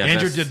 Yeah,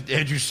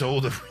 Andrew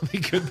sold a really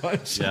good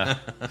bunch. Yeah.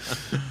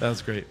 That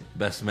was great.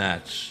 best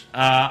match.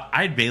 I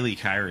had Bailey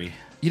Kyrie.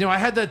 You know, I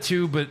had that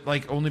too, but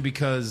like only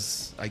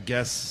because I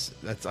guess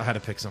I had to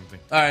pick something.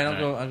 All right,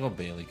 I'll go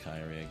Bailey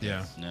Kyrie. I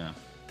guess. Yeah. Yeah.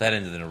 That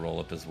ended in a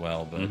roll up as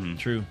well, but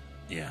True.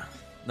 yeah,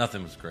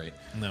 nothing was great.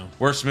 No.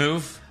 Worst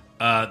move?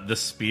 The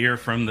spear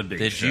from the Big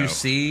Did Show. you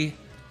see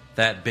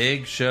that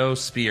Big Show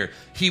spear?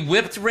 He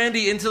whipped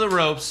Randy into the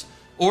ropes.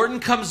 Orton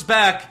comes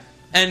back,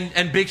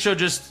 and Big Show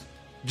just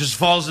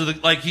falls to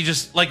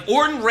the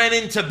Orton ran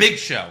into Big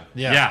Show.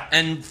 Yeah. Yeah.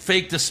 And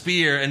faked a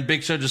spear, and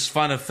Big Show just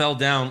kind of fell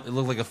down. It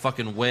looked like a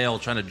fucking whale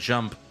trying to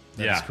jump.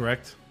 That's Yeah.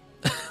 correct.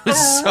 It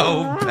was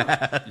so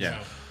bad. Yeah.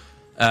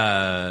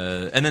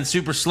 And then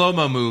super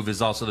slow-mo move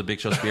is also the Big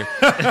Show spear.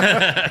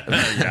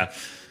 Yeah.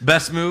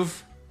 Best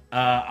move?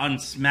 On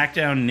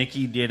SmackDown,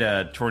 Nikki did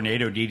a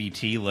tornado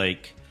DDT.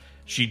 Like,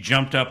 she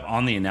jumped up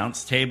on the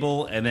announce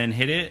table and then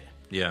hit it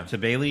Yeah. to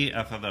Bailey.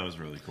 I thought that was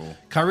really cool.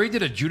 Kyrie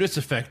did a Judas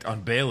effect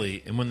on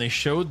Bailey, and when they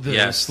showed the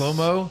Yes. slow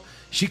mo,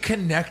 she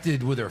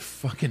connected with her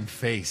fucking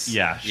face.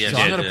 Yeah. Yeah, So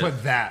she I'm gonna did.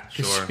 put that.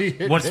 'cause Sure. she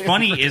hit What's Bailey.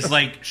 funny is,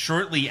 like,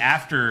 shortly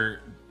after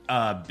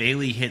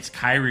Bailey hits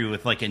Kyrie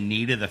with, like, a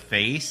knee to the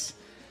face,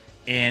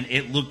 and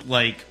it looked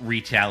like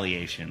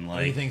retaliation.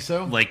 Like, you think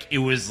so? Like, it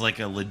was, like,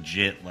 a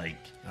legit, like,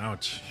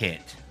 Ouch.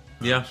 hit.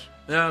 Yeah.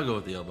 Yeah, I'll go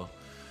with the elbow.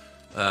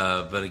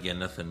 But again,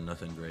 nothing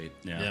great.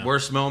 Yeah.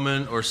 Worst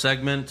moment or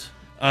segment?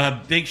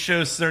 Big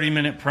Show's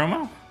 30-minute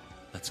promo?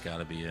 That's got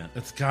to be it.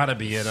 That's gotta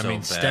be it. I So mean,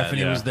 bad,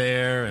 Stephanie yeah. was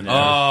there, and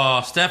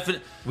Oh, Stephanie.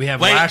 We have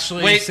wait,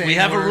 Lashley Wait, saying we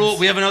have a words. rule.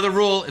 We have another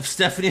rule. If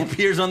Stephanie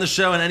appears on the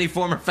show in any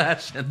form or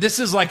fashion, this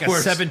is like a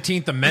Worse.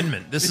 17th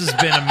Amendment. This has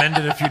been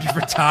amended a few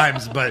different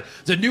times, but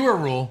it's a newer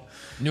rule.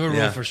 Newer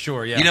rule for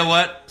sure. Yeah. You know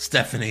what,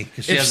 Stephanie?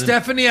 'Cause she if hasn't-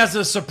 Stephanie has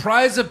a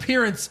surprise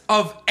appearance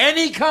of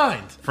any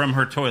kind, From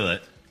her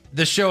toilet.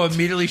 the show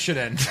immediately should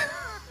end.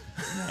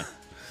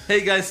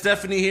 Hey guys,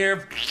 Stephanie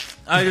here.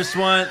 I just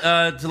want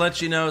to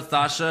let you know,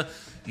 Thasha,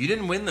 you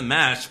didn't win the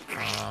match,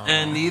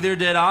 and neither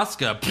did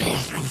Asuka.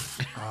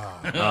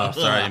 Oh,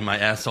 sorry, my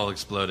asshole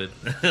exploded.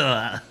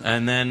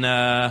 And then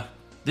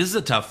this is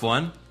a tough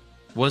one.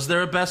 Was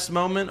there a best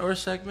moment or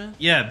segment?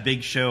 Yeah,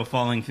 Big Show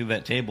falling through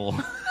that table.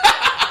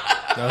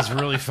 That was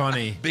really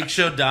funny. Big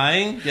Show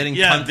dying, getting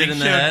Yeah, punted Big in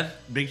Show, the head.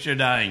 Big Show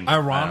dying.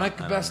 Ironic I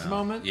don't best know.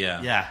 moment?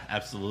 Yeah, Yeah,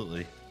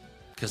 absolutely.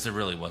 because there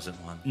really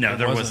wasn't one. No,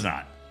 there was wasn't.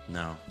 not.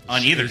 No.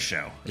 On either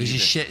show. It was a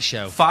shit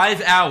show.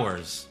 5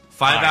 hours.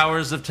 5 Five.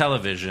 hours of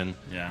television.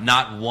 Yeah.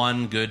 Not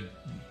one good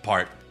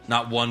part.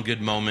 Not one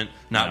good moment.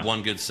 Not No.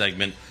 one good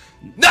segment.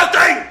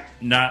 Nothing!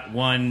 Not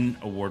one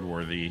award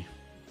worthy.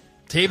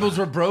 Tables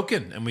were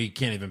broken, and we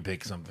can't even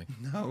pick something.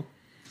 No.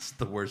 It's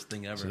the worst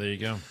thing ever. So there you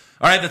go.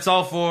 All right, that's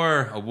all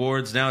for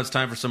awards. Now it's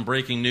time for some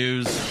breaking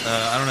news.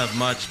 I don't have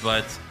much,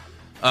 but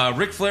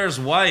Ric Flair's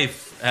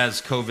wife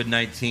has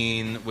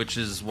COVID-19, which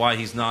is why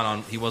he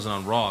wasn't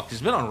on Raw.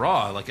 He's been on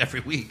Raw like every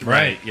week.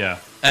 Yeah.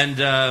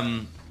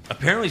 And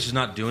apparently she's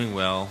not doing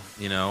well,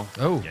 you know.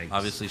 Oh.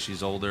 Obviously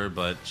she's older,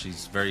 but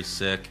she's very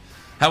sick.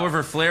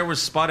 However, Flair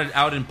was spotted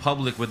out in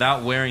public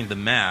without wearing the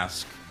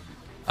mask.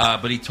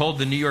 But he told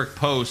the New York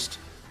Post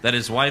that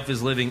his wife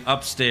is living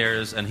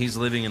upstairs and he's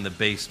living in the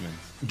basement.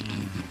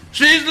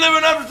 She's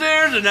living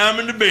upstairs and I'm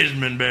in the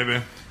basement,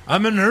 baby.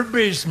 I'm in her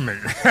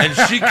basement. And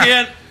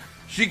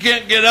she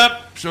can't get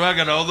up, so I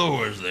got all the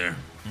whores there.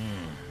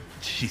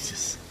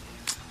 Jesus.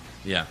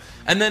 Yeah.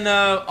 And then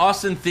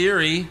Austin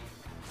Theory,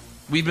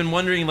 we've been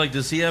wondering, like,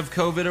 does he have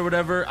COVID or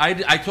whatever?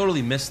 I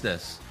totally missed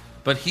this.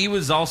 But he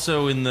was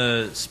also in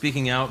the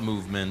speaking out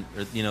movement,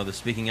 or, you know, the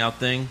speaking out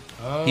thing.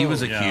 He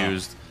was yeah.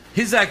 accused.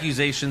 His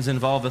accusations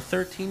involve a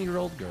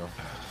 13-year-old girl.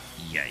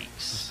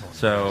 Yikes.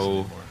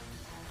 So,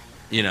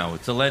 you know,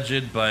 it's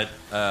alleged, but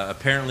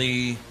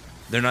apparently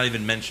they're not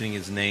even mentioning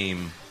his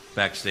name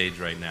backstage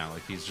right now.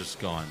 Like, he's just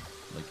gone.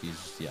 Like,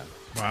 yeah.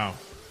 Wow.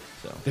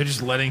 So They're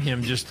just letting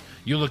him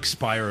you'll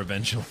expire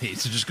eventually,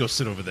 so just go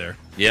sit over there.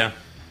 yeah,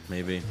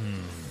 maybe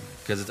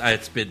because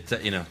it's been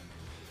you know.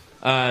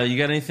 You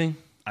got anything?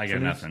 I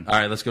got nothing. All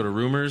right, let's go to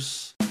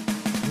rumors.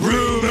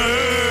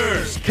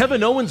 Rumors!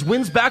 Kevin Owens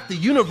wins back the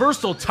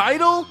Universal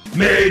title?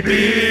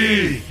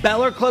 Maybe.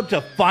 Balor Club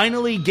to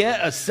finally get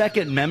a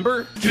second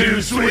member?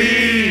 Too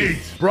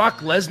sweet. Brock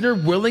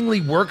Lesnar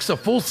willingly works a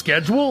full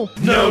schedule?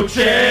 No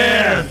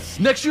chance.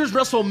 Next year's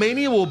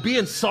WrestleMania will be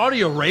in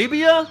Saudi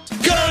Arabia?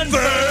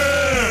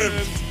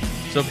 Confirmed.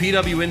 So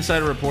PW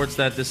Insider reports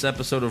that this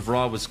episode of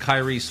Raw was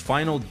Kyrie's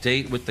final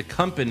date with the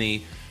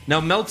company. Now,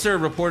 Meltzer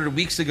reported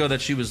weeks ago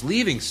that she was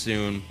leaving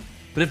soon,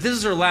 but if this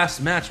is her last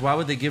match, why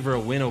would they give her a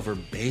win over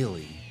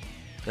Bayley?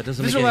 That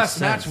doesn't This make is her any last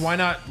sense. match. Why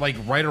not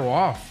write her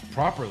off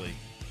properly?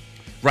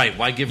 Right,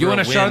 why give You her a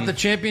want win? a shot at the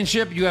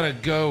championship? You got to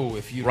go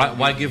if you. Right,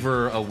 why give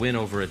her a win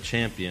over a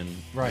champion?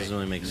 Right. Doesn't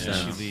really make Yeah,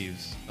 sense. she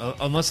leaves.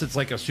 Unless it's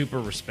like a super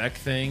respect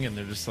thing, and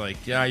they're just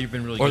like, yeah, you've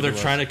been really Or good they're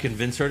to trying us. to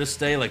convince her to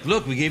stay. Like,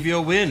 look, we gave you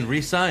a win,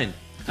 resign.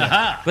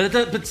 But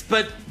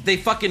they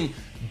fucking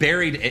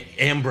buried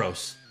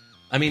Ambrose.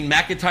 I mean,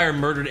 McIntyre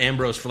murdered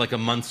Ambrose for like a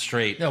month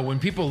straight. No, when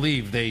people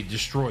leave, they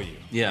destroy you.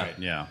 Yeah.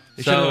 Yeah.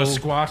 They should have a So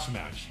squash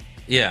match.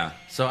 yeah.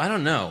 So I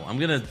don't know. I'm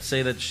gonna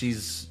say that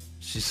she's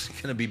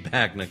gonna be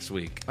back next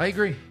week. I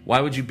agree.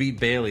 Why would you beat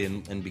Bayley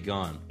and be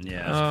gone?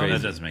 Yeah, That's crazy.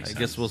 that does make sense. I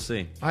guess we'll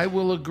see. I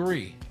will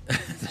agree.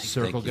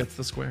 Circle you. gets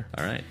the square.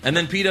 All right. And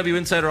then PW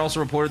Insider also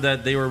reported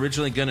that they were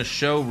originally going to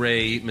show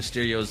Rey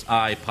Mysterio's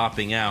eye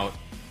popping out.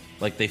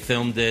 Like they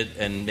filmed it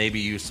and maybe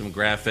used some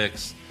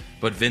graphics,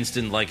 but Vince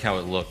didn't like how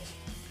it looked.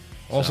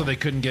 Also, they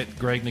couldn't get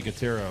Greg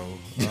Nicotero,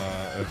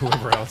 or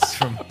whoever else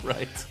from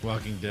Right.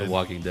 Walking Dead. The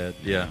Walking Dead,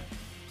 yeah.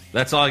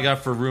 That's all I got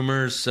for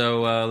rumors,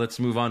 so let's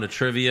move on to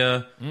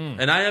trivia.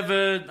 And I have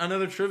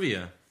another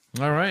trivia.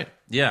 All right.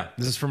 Yeah.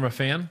 This is from a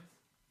fan?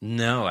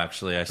 No,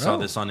 actually, I saw Oh.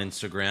 this on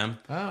Instagram,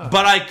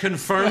 but I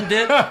confirmed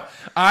it.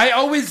 I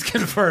always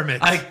confirm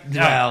it.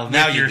 Well,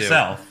 now you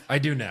yourself. I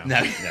do now. Now-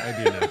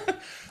 I do now.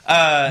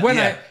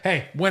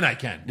 When I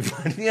can.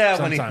 Yeah,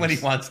 when Sometimes.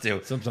 he wants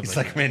to. Sometimes He's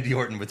I like Randy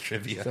Orton with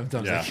trivia.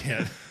 Sometimes Yeah. I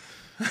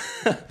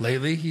can't.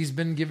 Lately, he's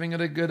been giving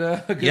it a good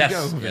Yes,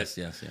 go. yes.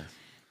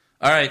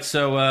 All right,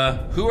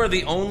 so who are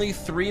the only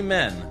three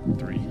men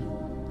Three.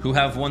 who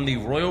have won the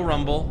Royal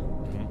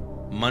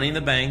Rumble, Money in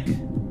the Bank,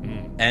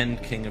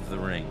 and King of the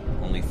Ring?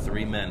 Only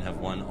three men have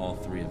won all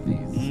three of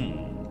these.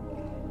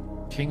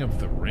 King of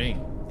the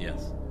Ring.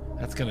 Yes.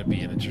 That's going to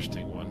be an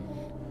interesting one.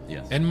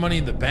 Yes. And Money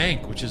in the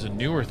Bank, which is a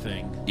newer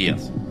thing.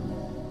 yes.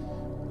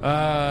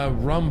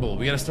 Rumble.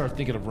 We got to start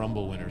thinking of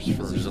Rumble winners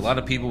first. There's a lot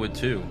of people with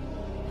two.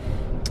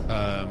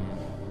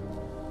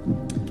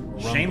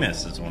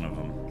 Sheamus is one of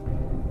them.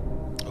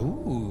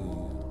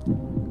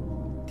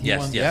 Ooh. Yes,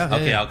 won- yes. yeah,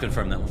 Okay, yeah. I'll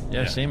confirm that one.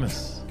 Yeah,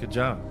 Sheamus. Good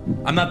job.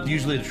 I'm not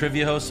usually the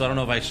trivia host, so I don't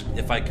know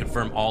if I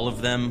confirm all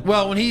of them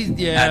Well, when at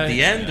at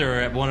the end or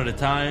at one at a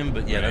time.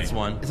 But yeah, that's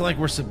one. It's like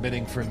we're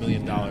submitting for $1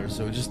 million,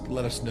 so just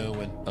let us know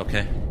when.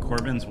 Okay.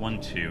 Corbin's won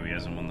 2. He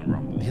hasn't won the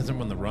Rumble. He hasn't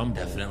won the Rumble.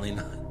 Definitely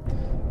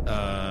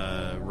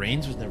not.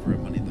 Reigns was never a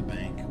Money in the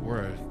Bank or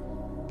a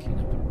King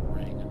of the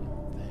Ring, I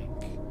don't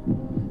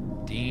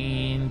think.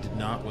 Dean did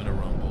not win a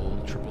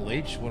Rumble. Triple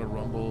H won a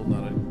Rumble,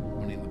 not a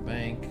Money in the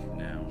Bank.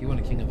 No. He won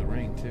a King of the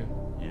Ring, too.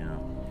 Yeah.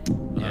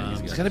 Yeah,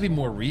 It's got to be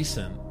more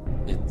recent.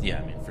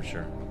 Yeah, I mean, for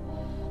sure.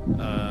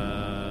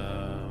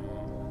 Um,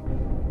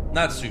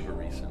 Not super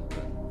recent,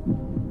 but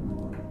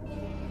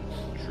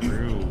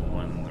Drew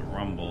won the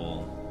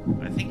Rumble.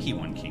 I think he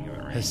won King of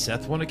the Ring. has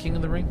Seth won a King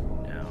of the Ring?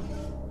 No.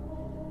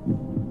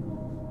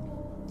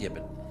 yeah,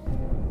 but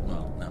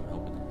well, no, I'm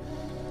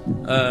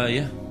hoping.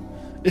 Yeah,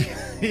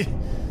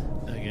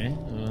 Okay.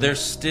 they're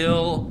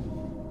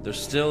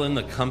still in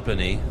the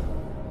company.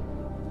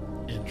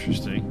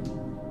 Interesting.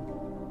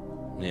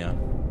 Yeah,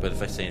 but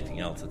if I say anything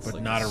else, it's But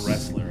like not a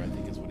wrestler, I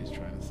think is what he's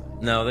trying to say.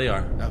 No, they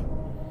are. Oh,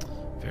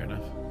 fair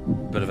enough.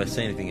 But if I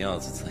say anything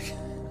else, it's like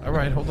All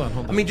right, hold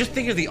on. I mean, just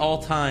think of the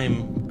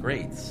all-time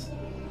greats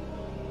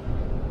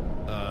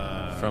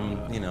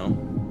from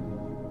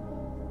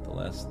the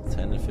last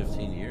 10 to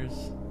 15 years.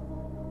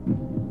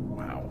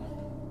 Wow.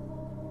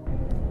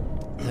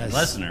 Has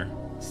Lesnar.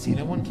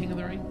 Cena won King of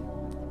the Ring?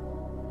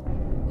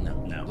 No,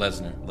 No.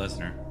 Lesnar.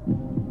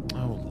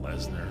 Oh,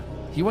 Lesnar.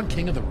 He won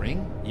King of the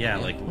Ring? Yeah,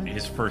 like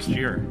his first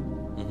year.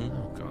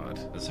 Oh, God.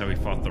 That's how he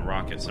fought The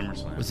Rock at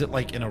SummerSlam. Was it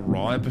like in a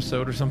Raw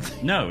episode or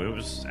something? No, it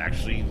was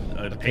actually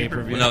a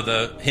pay-per-view. No,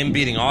 him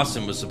beating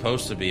Austin was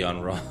supposed to be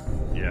on Raw.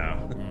 Yeah.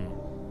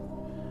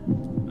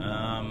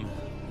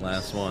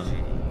 Last one.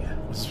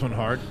 Was this one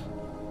hard?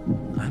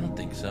 I don't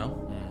think so.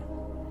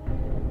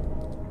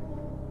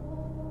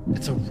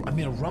 It's a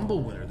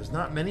Rumble winner. There's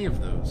not many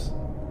of those.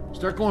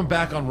 Start going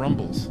back on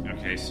Rumbles.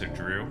 Okay, so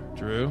Drew.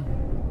 Drew,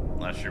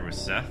 Last year was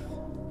Seth.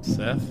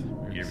 Seth.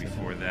 Year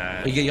before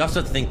that. But you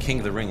also have to think King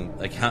of the Ring.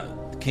 Like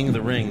King of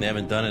the Ring, they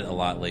haven't done it a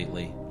lot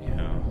lately.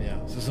 Yeah.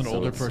 Yeah. Is this an So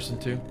older it's- person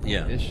too?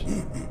 Yeah. Ish.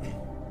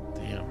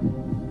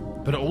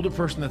 Damn. But an older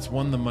person that's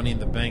won the Money in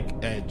the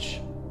Bank, Edge.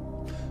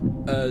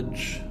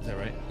 Edge. Is that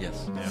right?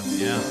 Yes.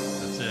 Yeah,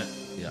 that's it.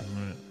 Yeah.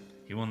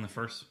 He won the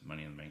first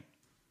Money in the Bank.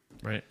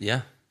 Right.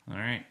 Yeah. All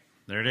right.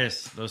 There it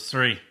is. Those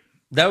three.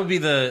 That would be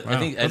the. Wow. I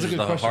think That's Edge a is good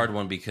the question. hard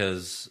one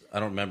because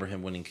I don't remember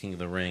him winning King of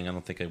the Ring. I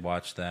don't think I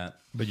watched that,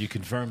 But you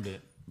confirmed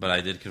it. but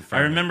I did confirm.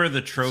 I remember the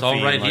trophy. It's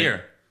all right like,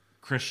 here.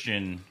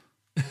 Christian.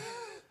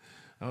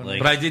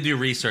 But I did do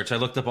research. I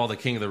looked up all the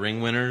King of the Ring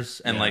winners,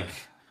 and Yeah. like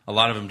a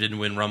lot of them didn't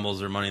win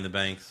Rumbles or Money in the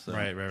Bank. So.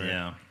 Right.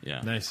 Yeah.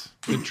 Yeah. Nice.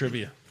 Good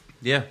trivia.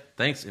 Yeah.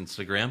 Thanks,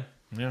 Instagram.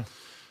 Yeah.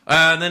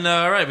 And then,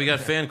 all right, we got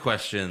fan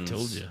questions.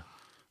 Told you.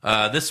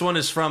 This one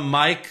is from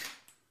Mike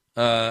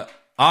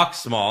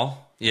Oxmall.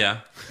 Yeah.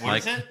 What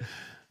is it?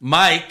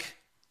 Mike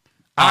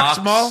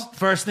Oxmall.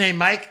 First name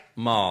Mike.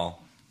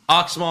 Mall.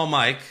 Oxmall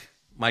Mike.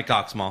 Mike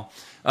Oxmall.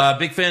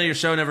 Big fan of your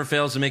show. Never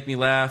fails to make me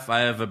laugh. I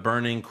have a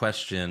burning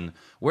question.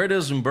 Where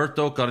does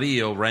Humberto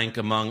Carrillo rank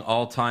among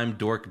all-time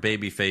dork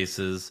baby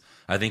faces?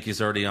 I think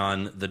he's already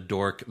on the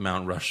dork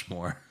Mount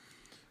Rushmore.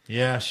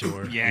 Yeah,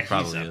 sure. Yeah,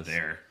 probably he's up is.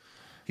 there.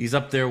 He's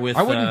up there with...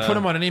 I wouldn't put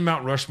him on any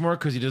Mount Rushmore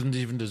because he doesn't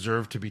even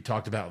deserve to be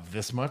talked about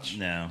this much.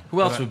 No.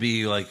 Who else would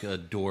be like a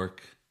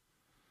dork?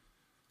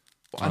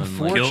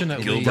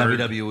 Unfortunately, Gilbert.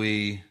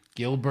 WWE.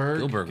 Gilbert.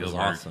 Gilbert was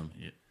awesome.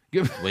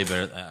 Gil- Way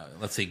better.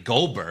 Let's say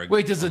Goldberg.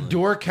 Wait, does a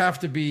dork have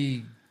to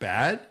be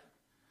bad?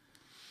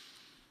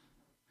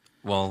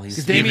 Well, he's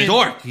 'Cause to be a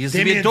dork. He has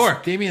to be a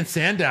dork. Damien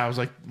Sandow is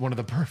like one of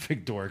the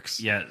perfect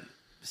dorks. Yeah.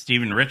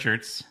 Steven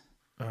Richards.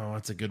 Oh,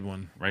 that's a good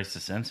one. Rights to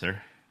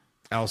Censor.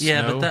 Al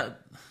Yeah, Snow.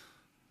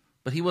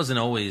 but he wasn't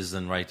always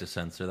in right to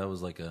censor. That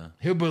was like a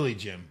Hillbilly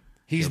Jim.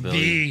 He's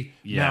Hillbilly.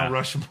 the Mount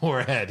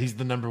Rushmore head. He's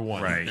the number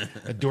one. Right.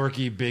 A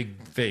dorky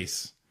big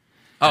face.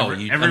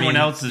 Everyone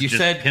else is you just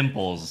said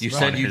pimples. You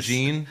said on his-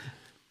 Eugene.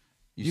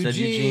 You said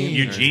Eugene.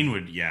 Eugene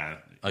would, yeah.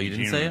 Oh, you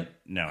didn't Eugene say would- it?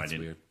 No, That's I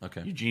didn't. weird.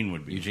 Okay. Eugene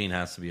would be. Eugene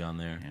has to be on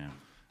there. Yeah.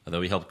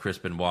 Although he helped Chris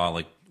Benoit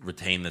like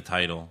retain the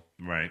title.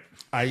 Right.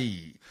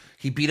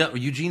 He beat up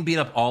Eugene beat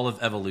up all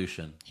of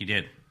Evolution. He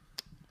did.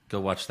 Go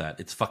watch that.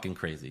 It's fucking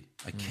crazy.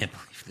 I can't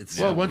believe it. It's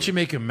Well, so once weird. you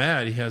make him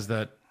mad, he has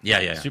that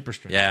Yeah. super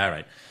strength. Yeah, all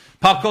right.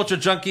 Pop Culture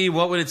Junkie,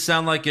 what would it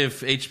sound like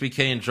if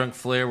HBK and Drunk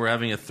Flair were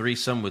having a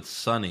threesome with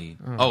Sonny?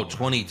 Oh,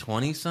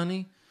 2020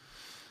 Sonny?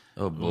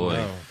 Oh, boy.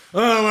 Wow.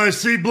 Oh, I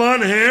see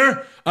blonde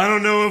hair. I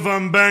don't know if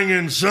I'm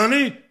banging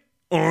Sonny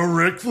or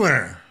Ric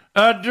Flair.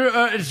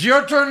 It's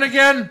your turn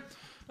again.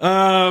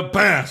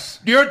 Pass.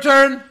 Your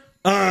turn.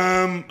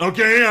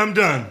 Okay, I'm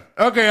done.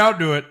 Okay, I'll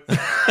do it.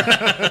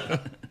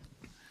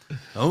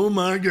 Oh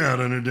my God,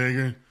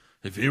 Undertaker.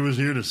 If he was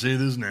here to see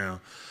this now.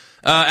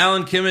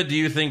 Alan Kimmett, do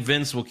you think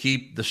Vince will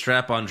keep the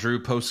strap on Drew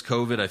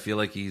post-COVID? I feel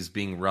like he's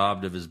being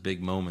robbed of his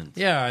big moment.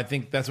 Yeah, I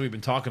think that's what we've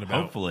been talking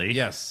about. Hopefully.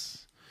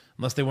 Yes.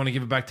 Unless they want to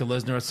give it back to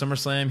Lesnar at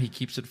SummerSlam, he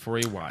keeps it for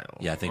a while.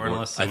 Yeah, I think Or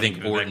unless they want to go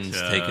back Orton's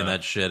to, taking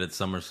that shit at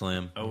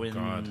SummerSlam.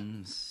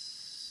 Owens.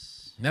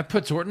 And that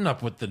puts Orton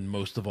up with the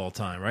most of all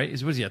time, right?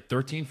 What is he at,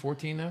 13,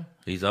 14 now?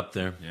 He's up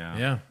there.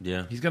 Yeah.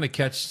 Yeah. He's going to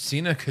catch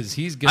Cena because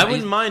he's going to... I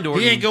wouldn't mind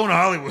Orton. He ain't going to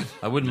Hollywood.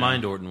 I wouldn't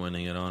mind Orton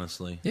winning it,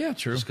 honestly. Yeah,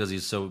 true. Just because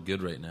he's so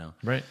good right now.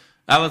 Right.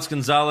 Alex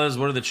Gonzalez,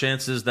 what are the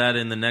chances that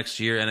in the next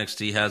year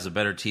NXT has a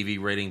better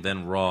TV rating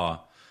than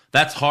Raw?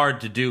 That's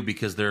hard to do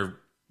because they're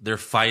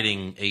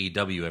fighting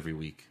AEW every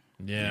week.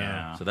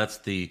 Yeah. So that's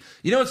the...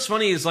 You know what's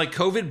funny is like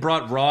COVID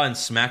brought Raw and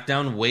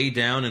SmackDown way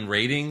down in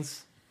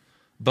ratings,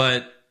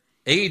 but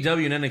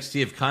AEW and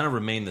NXT have kind of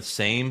remained the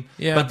same.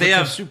 Yeah, but they they're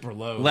have super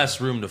low.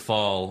 less room to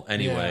fall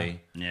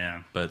anyway.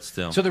 Yeah. But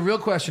still. So the real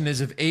question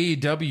is if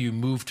AEW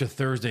moved to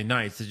Thursday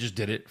nights, they just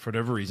did it for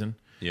whatever reason,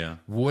 yeah.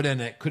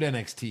 could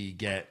NXT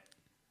get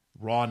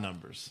Raw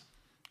numbers?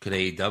 Could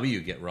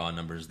AEW get Raw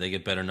numbers? They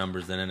get better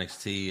numbers than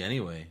NXT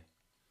anyway.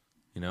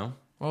 You know?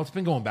 Well, it's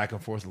been going back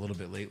and forth a little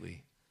bit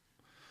lately.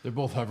 They're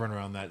both hovering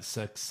around that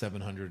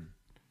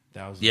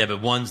 700,000. Yeah,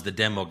 but one's the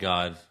demo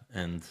god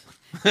and...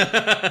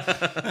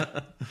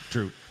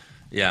 True.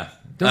 Yeah.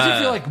 Don't you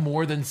feel like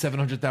more than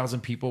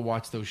 700,000 people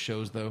watch those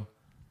shows, though?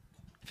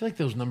 I feel like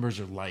those numbers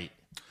are light.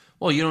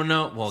 Well, you don't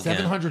know. Well, again,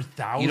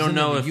 700,000 you don't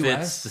know in if the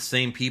US? it's the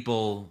same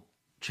people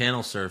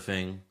channel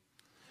surfing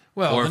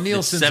Well, or the if it's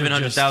Nielsen's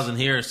 700,000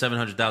 here or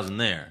 700,000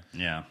 there.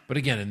 Yeah. But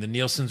again, and the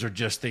Nielsen's are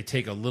just, they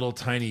take a little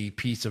tiny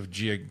piece of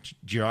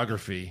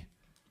geography.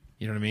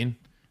 You know what I mean?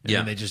 And Yeah.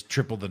 then they just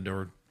triple them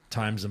or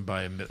times them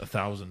by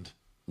 1,000.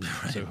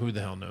 So who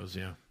the hell knows?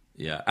 Yeah.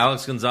 Yeah.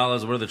 Alex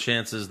Gonzalez, what are the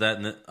chances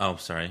that... oh,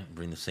 sorry. I'm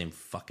reading the same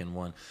fucking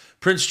one.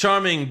 Prince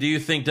Charming, do you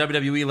think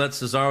WWE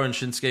lets Cesaro and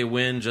Shinsuke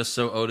win just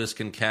so Otis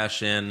can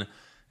cash in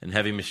and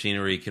Heavy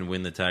Machinery can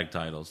win the tag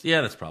titles?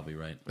 Yeah, that's probably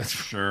right. That's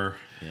sure.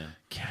 Yeah.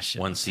 Cash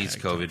in One the seat's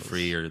tag COVID titles.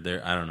 free or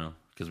there. I don't know.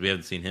 Because we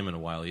haven't seen him in a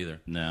while either.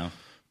 No.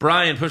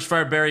 Brian,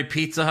 Pushfire Berry,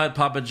 Pizza Hut,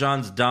 Papa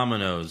John's,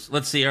 Domino's.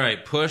 Let's see. All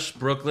right. Push,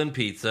 Brooklyn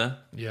Pizza.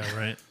 Yeah,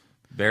 right.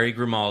 Barry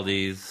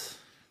Grimaldi's.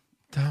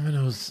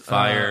 Domino's.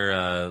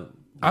 Fire.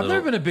 I've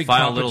never been a big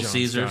File Papa Little John's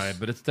Caesars. guy,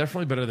 but it's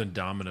definitely better than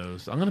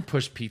Domino's. I'm going to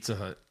push Pizza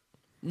Hut.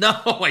 No,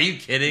 are you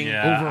kidding?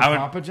 Yeah. Over I would,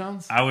 Papa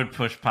John's? I would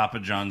push Papa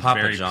John's, Papa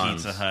Berry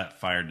John's. Pizza Hut,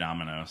 Fire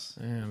Domino's.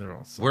 Yeah, they're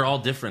all... We're all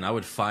different. I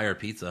would fire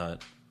Pizza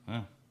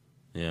Hut.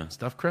 Yeah.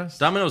 Stuffed crust?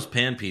 Domino's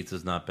pan pizza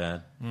is not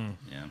bad. Yeah.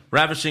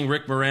 Ravishing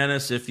Rick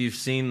Moranis, if you've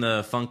seen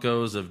the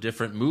Funkos of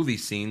different movie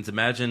scenes,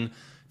 imagine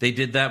they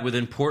did that with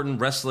important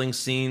wrestling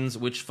scenes.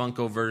 Which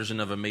Funko version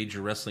of a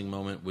major wrestling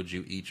moment would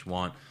you each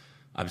want?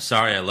 I'm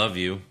sorry, I love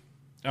you.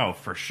 Oh,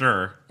 for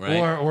sure. Right?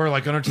 Or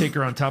like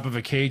Undertaker on top of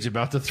a cage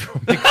about to throw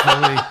Mick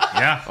Foley.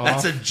 Yeah.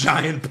 That's a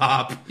giant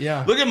pop.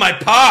 Yeah. Look at my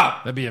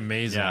pop. That'd be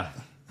amazing. Yeah.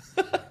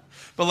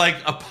 But like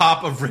a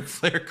pop of Ric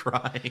Flair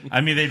crying.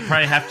 I mean, they'd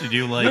probably have to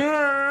do like,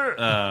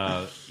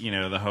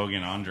 the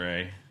Hogan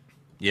Andre.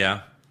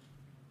 Yeah.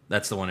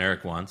 That's the one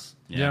Eric wants.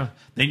 Yeah.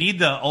 They need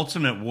the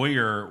Ultimate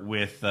Warrior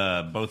with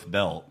both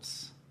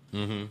belts.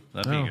 Mm-hmm.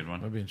 That'd be a good one.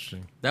 That'd be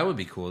interesting. That would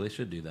be cool. They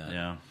should do that.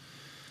 Yeah.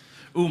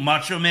 Ooh,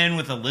 Macho Man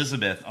with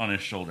Elizabeth on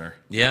his shoulder.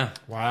 Yeah.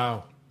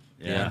 Wow.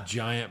 Yeah.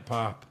 Giant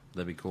pop.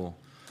 That'd be cool.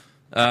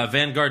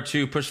 Vanguard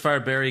 2,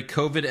 Pushfire Barry.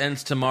 COVID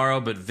ends tomorrow,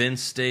 but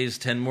Vince stays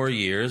 10 more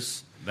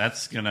years.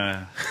 That's going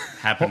to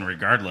happen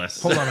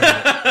regardless. Hold on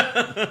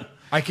a minute.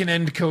 I can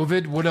end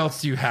COVID. What else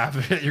do you have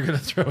you're going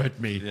to throw at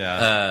me?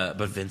 Yeah.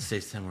 But Vince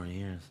stays 10 more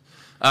years.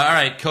 All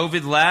right,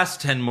 COVID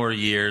lasts 10 more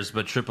years,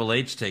 but Triple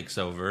H takes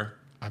over.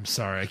 I'm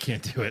sorry. I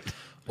can't do it.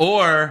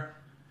 Or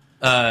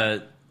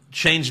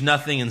change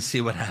nothing and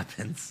see what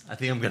happens. I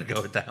think I'm going to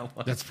go with that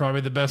one. That's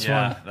probably the best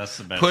Yeah, one. that's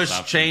the best Push,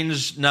 option.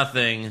 change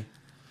nothing.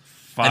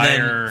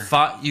 Fire. And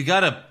then you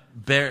got to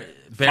bury...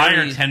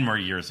 Fire 10 more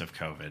years of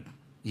COVID.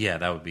 Yeah,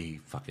 that would be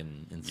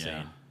fucking insane.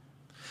 Yeah.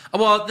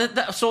 Well,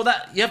 so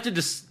you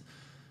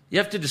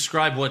have to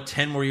describe what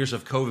 10 more years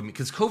of COVID means,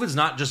 because COVID's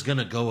not just going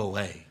to go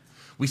away.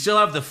 We still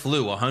have the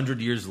flu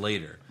 100 years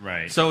later.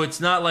 Right. So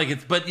it's not like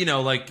it's, but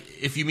like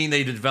if you mean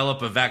they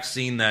develop a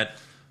vaccine that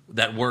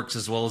works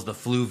as well as the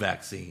flu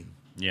vaccine.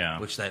 Yeah.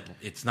 Which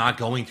it's not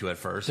going to at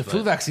first. The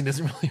flu vaccine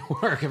doesn't really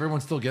work.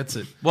 Everyone still gets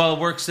it. Well, it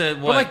works at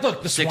what? But like,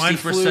 look, the 60%? swine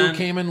flu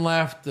came and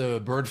left.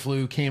 The bird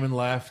flu came and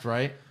left,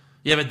 right?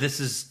 Yeah, but this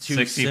is too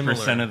 60%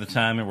 similar. of the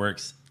time it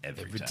works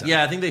every time.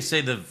 Yeah, I think they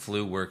say the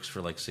flu works for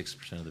like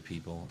 6% of the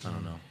people. I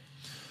don't know.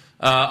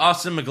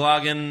 Austin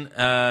McLaughlin,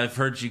 I've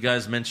heard you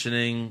guys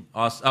mentioning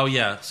Austin. Oh,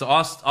 yeah. So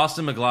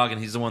Austin McLaughlin,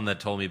 he's the one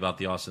that told me about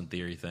the Austin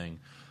Theory thing.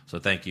 So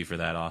thank you for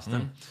that,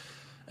 Austin.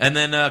 And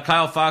then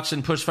Kyle Fox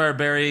and Pushfire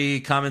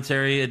Barry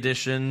commentary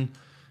edition.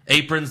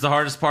 Apron's the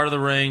hardest part of the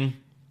ring.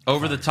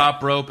 Over the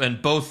top rope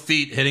and both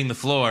feet hitting the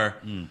floor.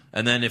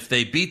 And then if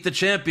they beat the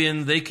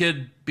champion, they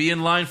could be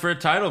in line for a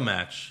title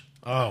match.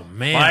 Oh,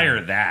 man.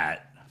 Fire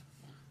that.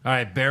 All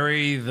right,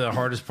 bury the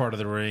hardest part of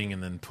the ring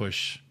and then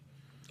push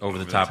Over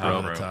the top rope.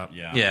 over the top.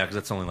 Yeah. Yeah, because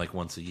that's only like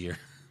once a year.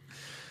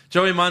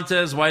 Joey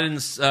Montez, why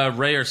didn't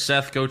Ray or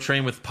Seth go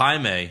train with Pai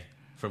Mei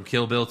from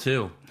Kill Bill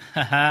 2?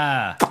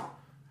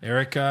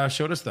 Eric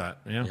showed us that.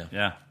 Yeah.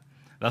 Yeah.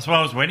 That's what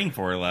I was waiting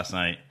for last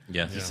night.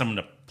 Yeah. Just someone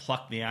to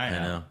pluck the eye I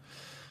out. know.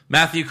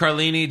 Matthew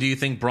Carlini, do you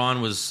think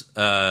Braun was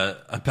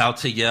about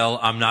to yell,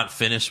 "I'm not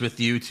finished with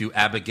you" to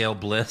Abigail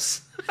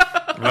Bliss?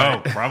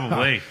 Oh,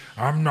 probably.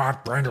 I'm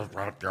not Brandon.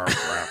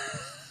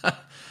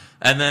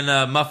 And then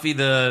Muffy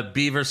the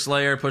Beaver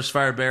Slayer,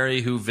 Pushfire Barry,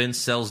 who Vince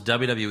sells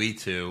WWE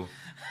to.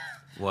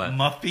 What?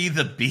 Muffy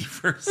the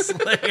Beaver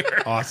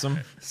Slayer. Awesome.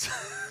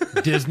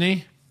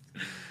 Disney.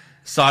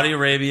 Saudi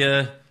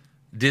Arabia,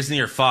 Disney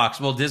or Fox.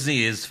 Well,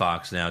 Disney is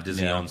Fox now.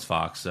 Disney Yeah. owns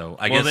Fox, so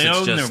I Well, guess they it's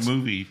own just... their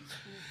movie.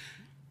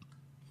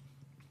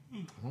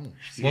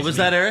 What was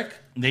that, Eric?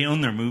 They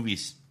own their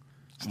movies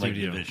like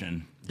Studio.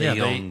 division. They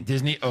own...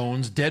 Disney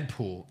owns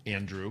Deadpool,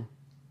 Andrew.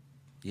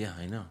 Yeah,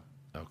 I know.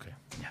 Okay.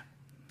 Yeah.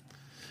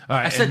 All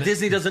right. I said and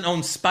Disney doesn't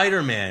own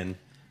Spider-Man.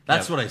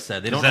 That's what I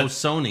said. They don't own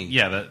Sony.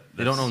 Yeah,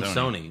 they don't own that's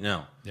Sony.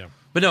 No. Yeah.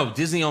 But no,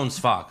 Disney owns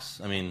Fox.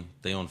 I mean,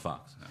 they own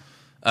Fox.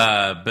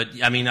 But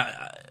I mean,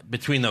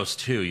 between those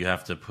two, you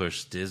have to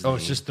push Disney. Oh,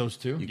 it's just those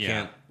two? You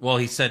can't. Well,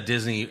 he said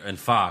Disney and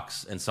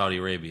Fox and Saudi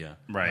Arabia.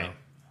 Right.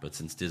 But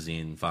since Disney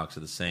and Fox are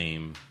the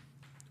same,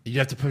 You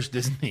have to push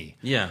Disney.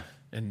 yeah,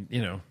 And,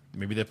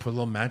 maybe they put a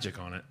little magic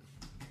on it.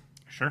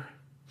 Sure.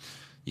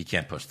 you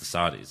can't push the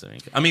Saudis.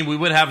 I mean, we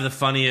would have the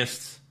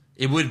funniest.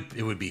 It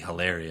would be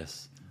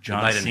hilarious. John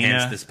it might Cena.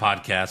 enhance this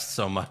podcast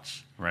so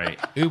much. Right.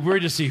 It would be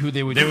weird to see who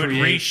they would They would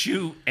create.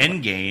 reshoot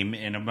Endgame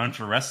and a bunch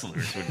of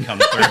wrestlers would come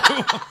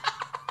through.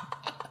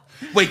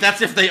 Wait,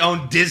 that's if they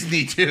own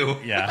Disney too.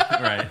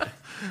 Yeah, right.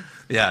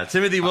 Yeah,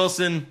 Timothy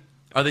Wilson.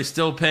 Are they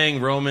still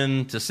paying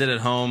Roman to sit at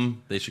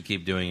home? They should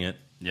keep doing it.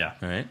 Yeah.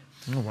 All right.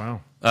 Oh,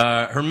 wow.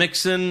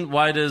 Hermixon,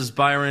 why does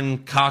Byron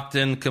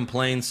Cockton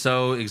complain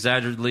so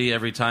exaggeratedly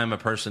every time a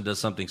person does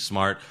something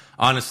smart?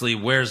 Honestly,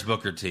 where's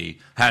Booker T?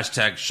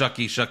 Hashtag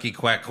shucky shucky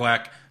quack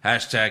quack.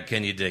 Hashtag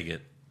can you dig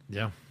it?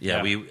 Yeah.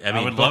 Yeah, Yeah. I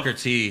mean, would Booker love-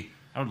 T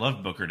I would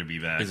love Booker to be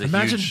back. is a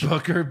Imagine huge...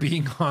 Booker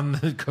being on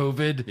the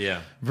COVID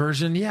Yeah.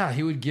 version. Yeah,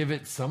 he would give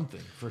it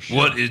something for sure.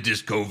 What is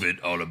this COVID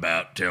all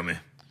about? Tell me.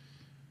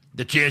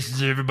 The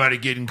chances of everybody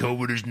getting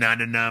COVID is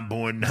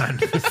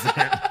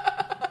 99.9%.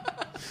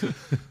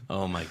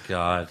 Oh, my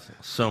God.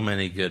 So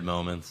many good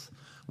moments.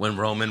 When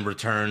Roman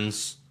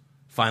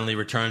finally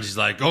returns, he's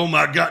like, oh,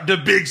 my God, the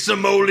big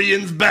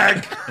Samoleon's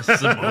back.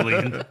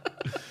 Samoleon.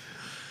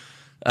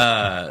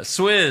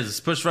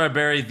 Swizz, Pushfire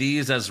Barry,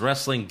 these as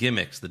wrestling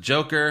gimmicks. The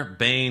Joker,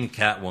 Bane,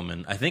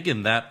 Catwoman. I think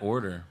in that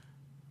order.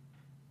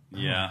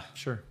 Yeah.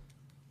 Sure.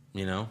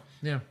 You know?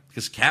 Yeah.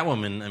 Because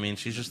Catwoman, I mean,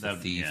 she's just a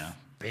thief. Yeah.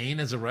 Bane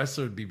as a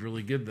wrestler would be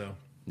really good, though.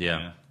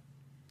 Yeah.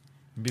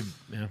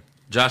 Yeah.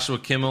 Joshua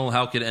Kimmel,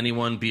 how could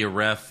anyone be a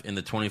ref in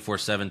the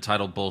 24/7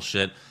 title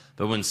bullshit?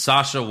 But when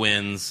Sasha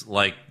wins,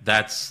 like,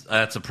 that's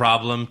a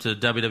problem to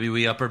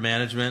WWE upper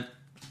management.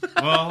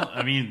 Well,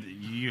 I mean,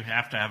 you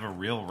have to have a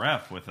real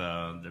ref with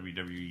a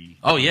WWE.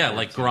 Oh, yeah,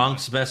 like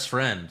Gronk's best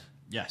friend.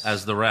 Yes.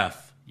 As the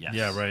ref. Yes.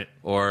 Yeah, right.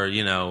 Or,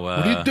 you know...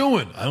 what are you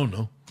doing? I don't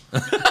know.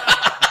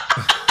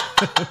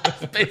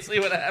 Basically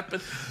what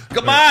happened.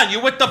 Come on,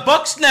 you with the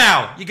Bucks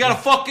now. You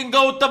gotta fucking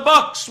go with the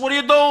Bucks. What are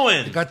you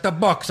doing? Got the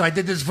Bucks. I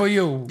did this for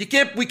you. We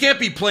can't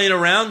be playing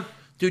around.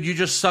 Dude, you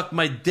just sucked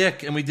my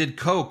dick and we did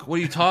coke. What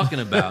are you talking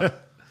about?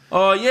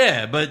 Oh,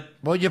 yeah, but...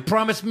 Well, you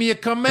promised me a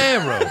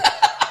Camaro.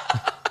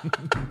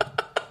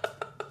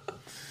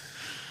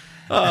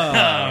 All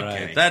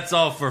right. That's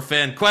all for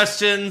fan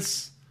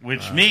questions.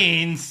 Which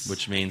means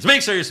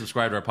make sure you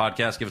subscribe to our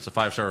podcast. Give us a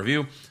 5-star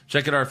review.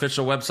 Check out our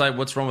official website,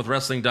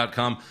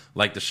 what'swrongwithwrestling.com.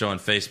 Like the show on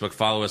Facebook.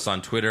 Follow us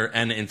on Twitter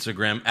and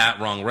Instagram at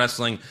Wrong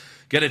Wrestling.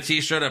 Get a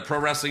t-shirt at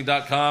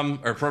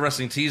prowrestling.com or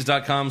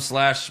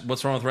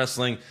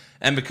prowrestlingtees.com/what'swrongwithwrestling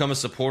and become a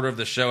supporter of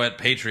the show at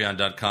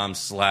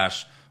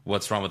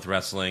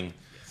patreon.com/what'swrongwithwrestling.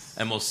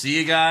 And we'll see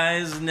you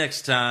guys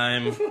next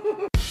time.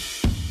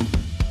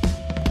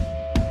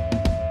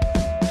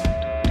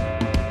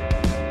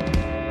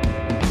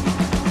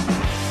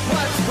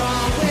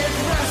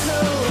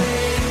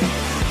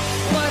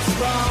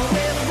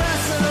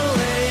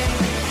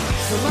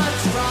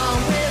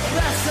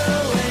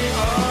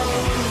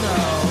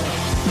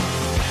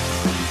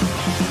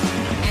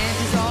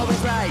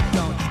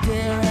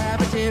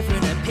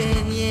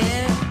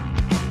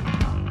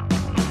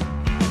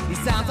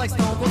 Like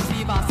Stone Cold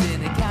Steve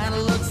Austin, it kinda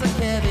looks like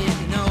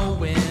Kevin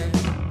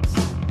Owens.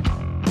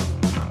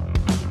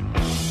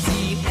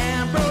 Dean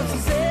Ambrose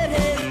is in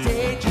his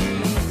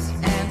daydreams,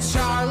 and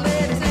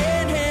Charlotte is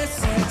in his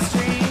sex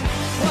dream.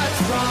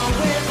 What's wrong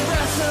with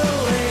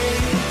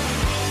wrestling?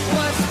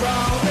 What's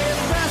wrong with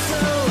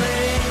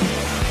wrestling?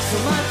 So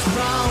much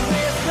wrong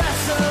with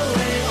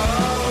wrestling,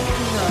 oh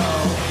no.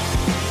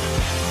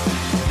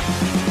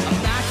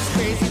 Obnoxious,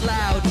 crazy,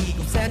 loud,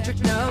 egocentric,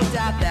 no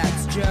doubt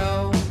that's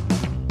Joe.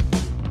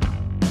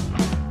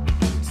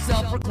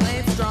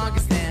 Self-proclaimed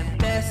strongest and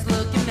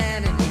best-looking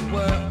man in the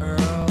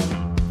world.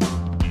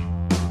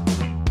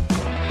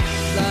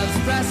 Loves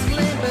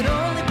wrestling, but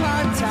only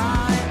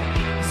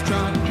part-time.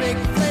 Strong, big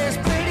Flair's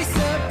pretty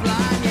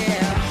sublime,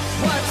 yeah.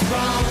 What's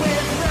wrong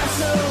with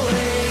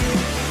wrestling?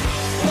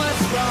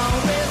 What's wrong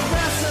with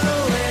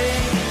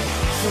wrestling?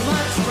 So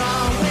much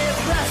wrong with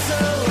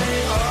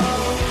wrestling,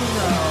 oh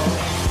no.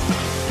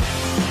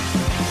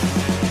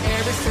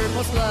 Every shirt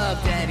most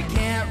loved, and he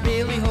can't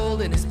really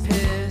hold in his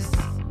piss.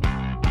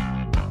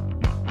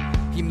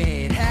 He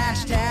made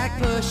hashtag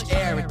push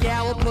Eric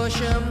Gallo push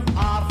him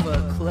off a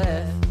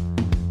cliff.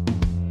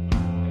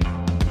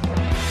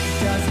 He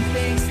doesn't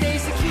think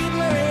Stacy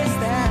Keebler is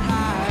that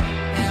high,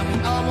 and we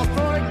almost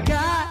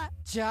forgot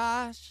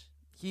Josh.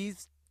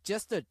 He's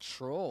just a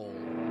troll.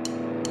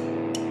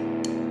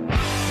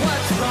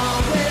 What's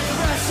wrong with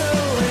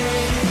wrestling?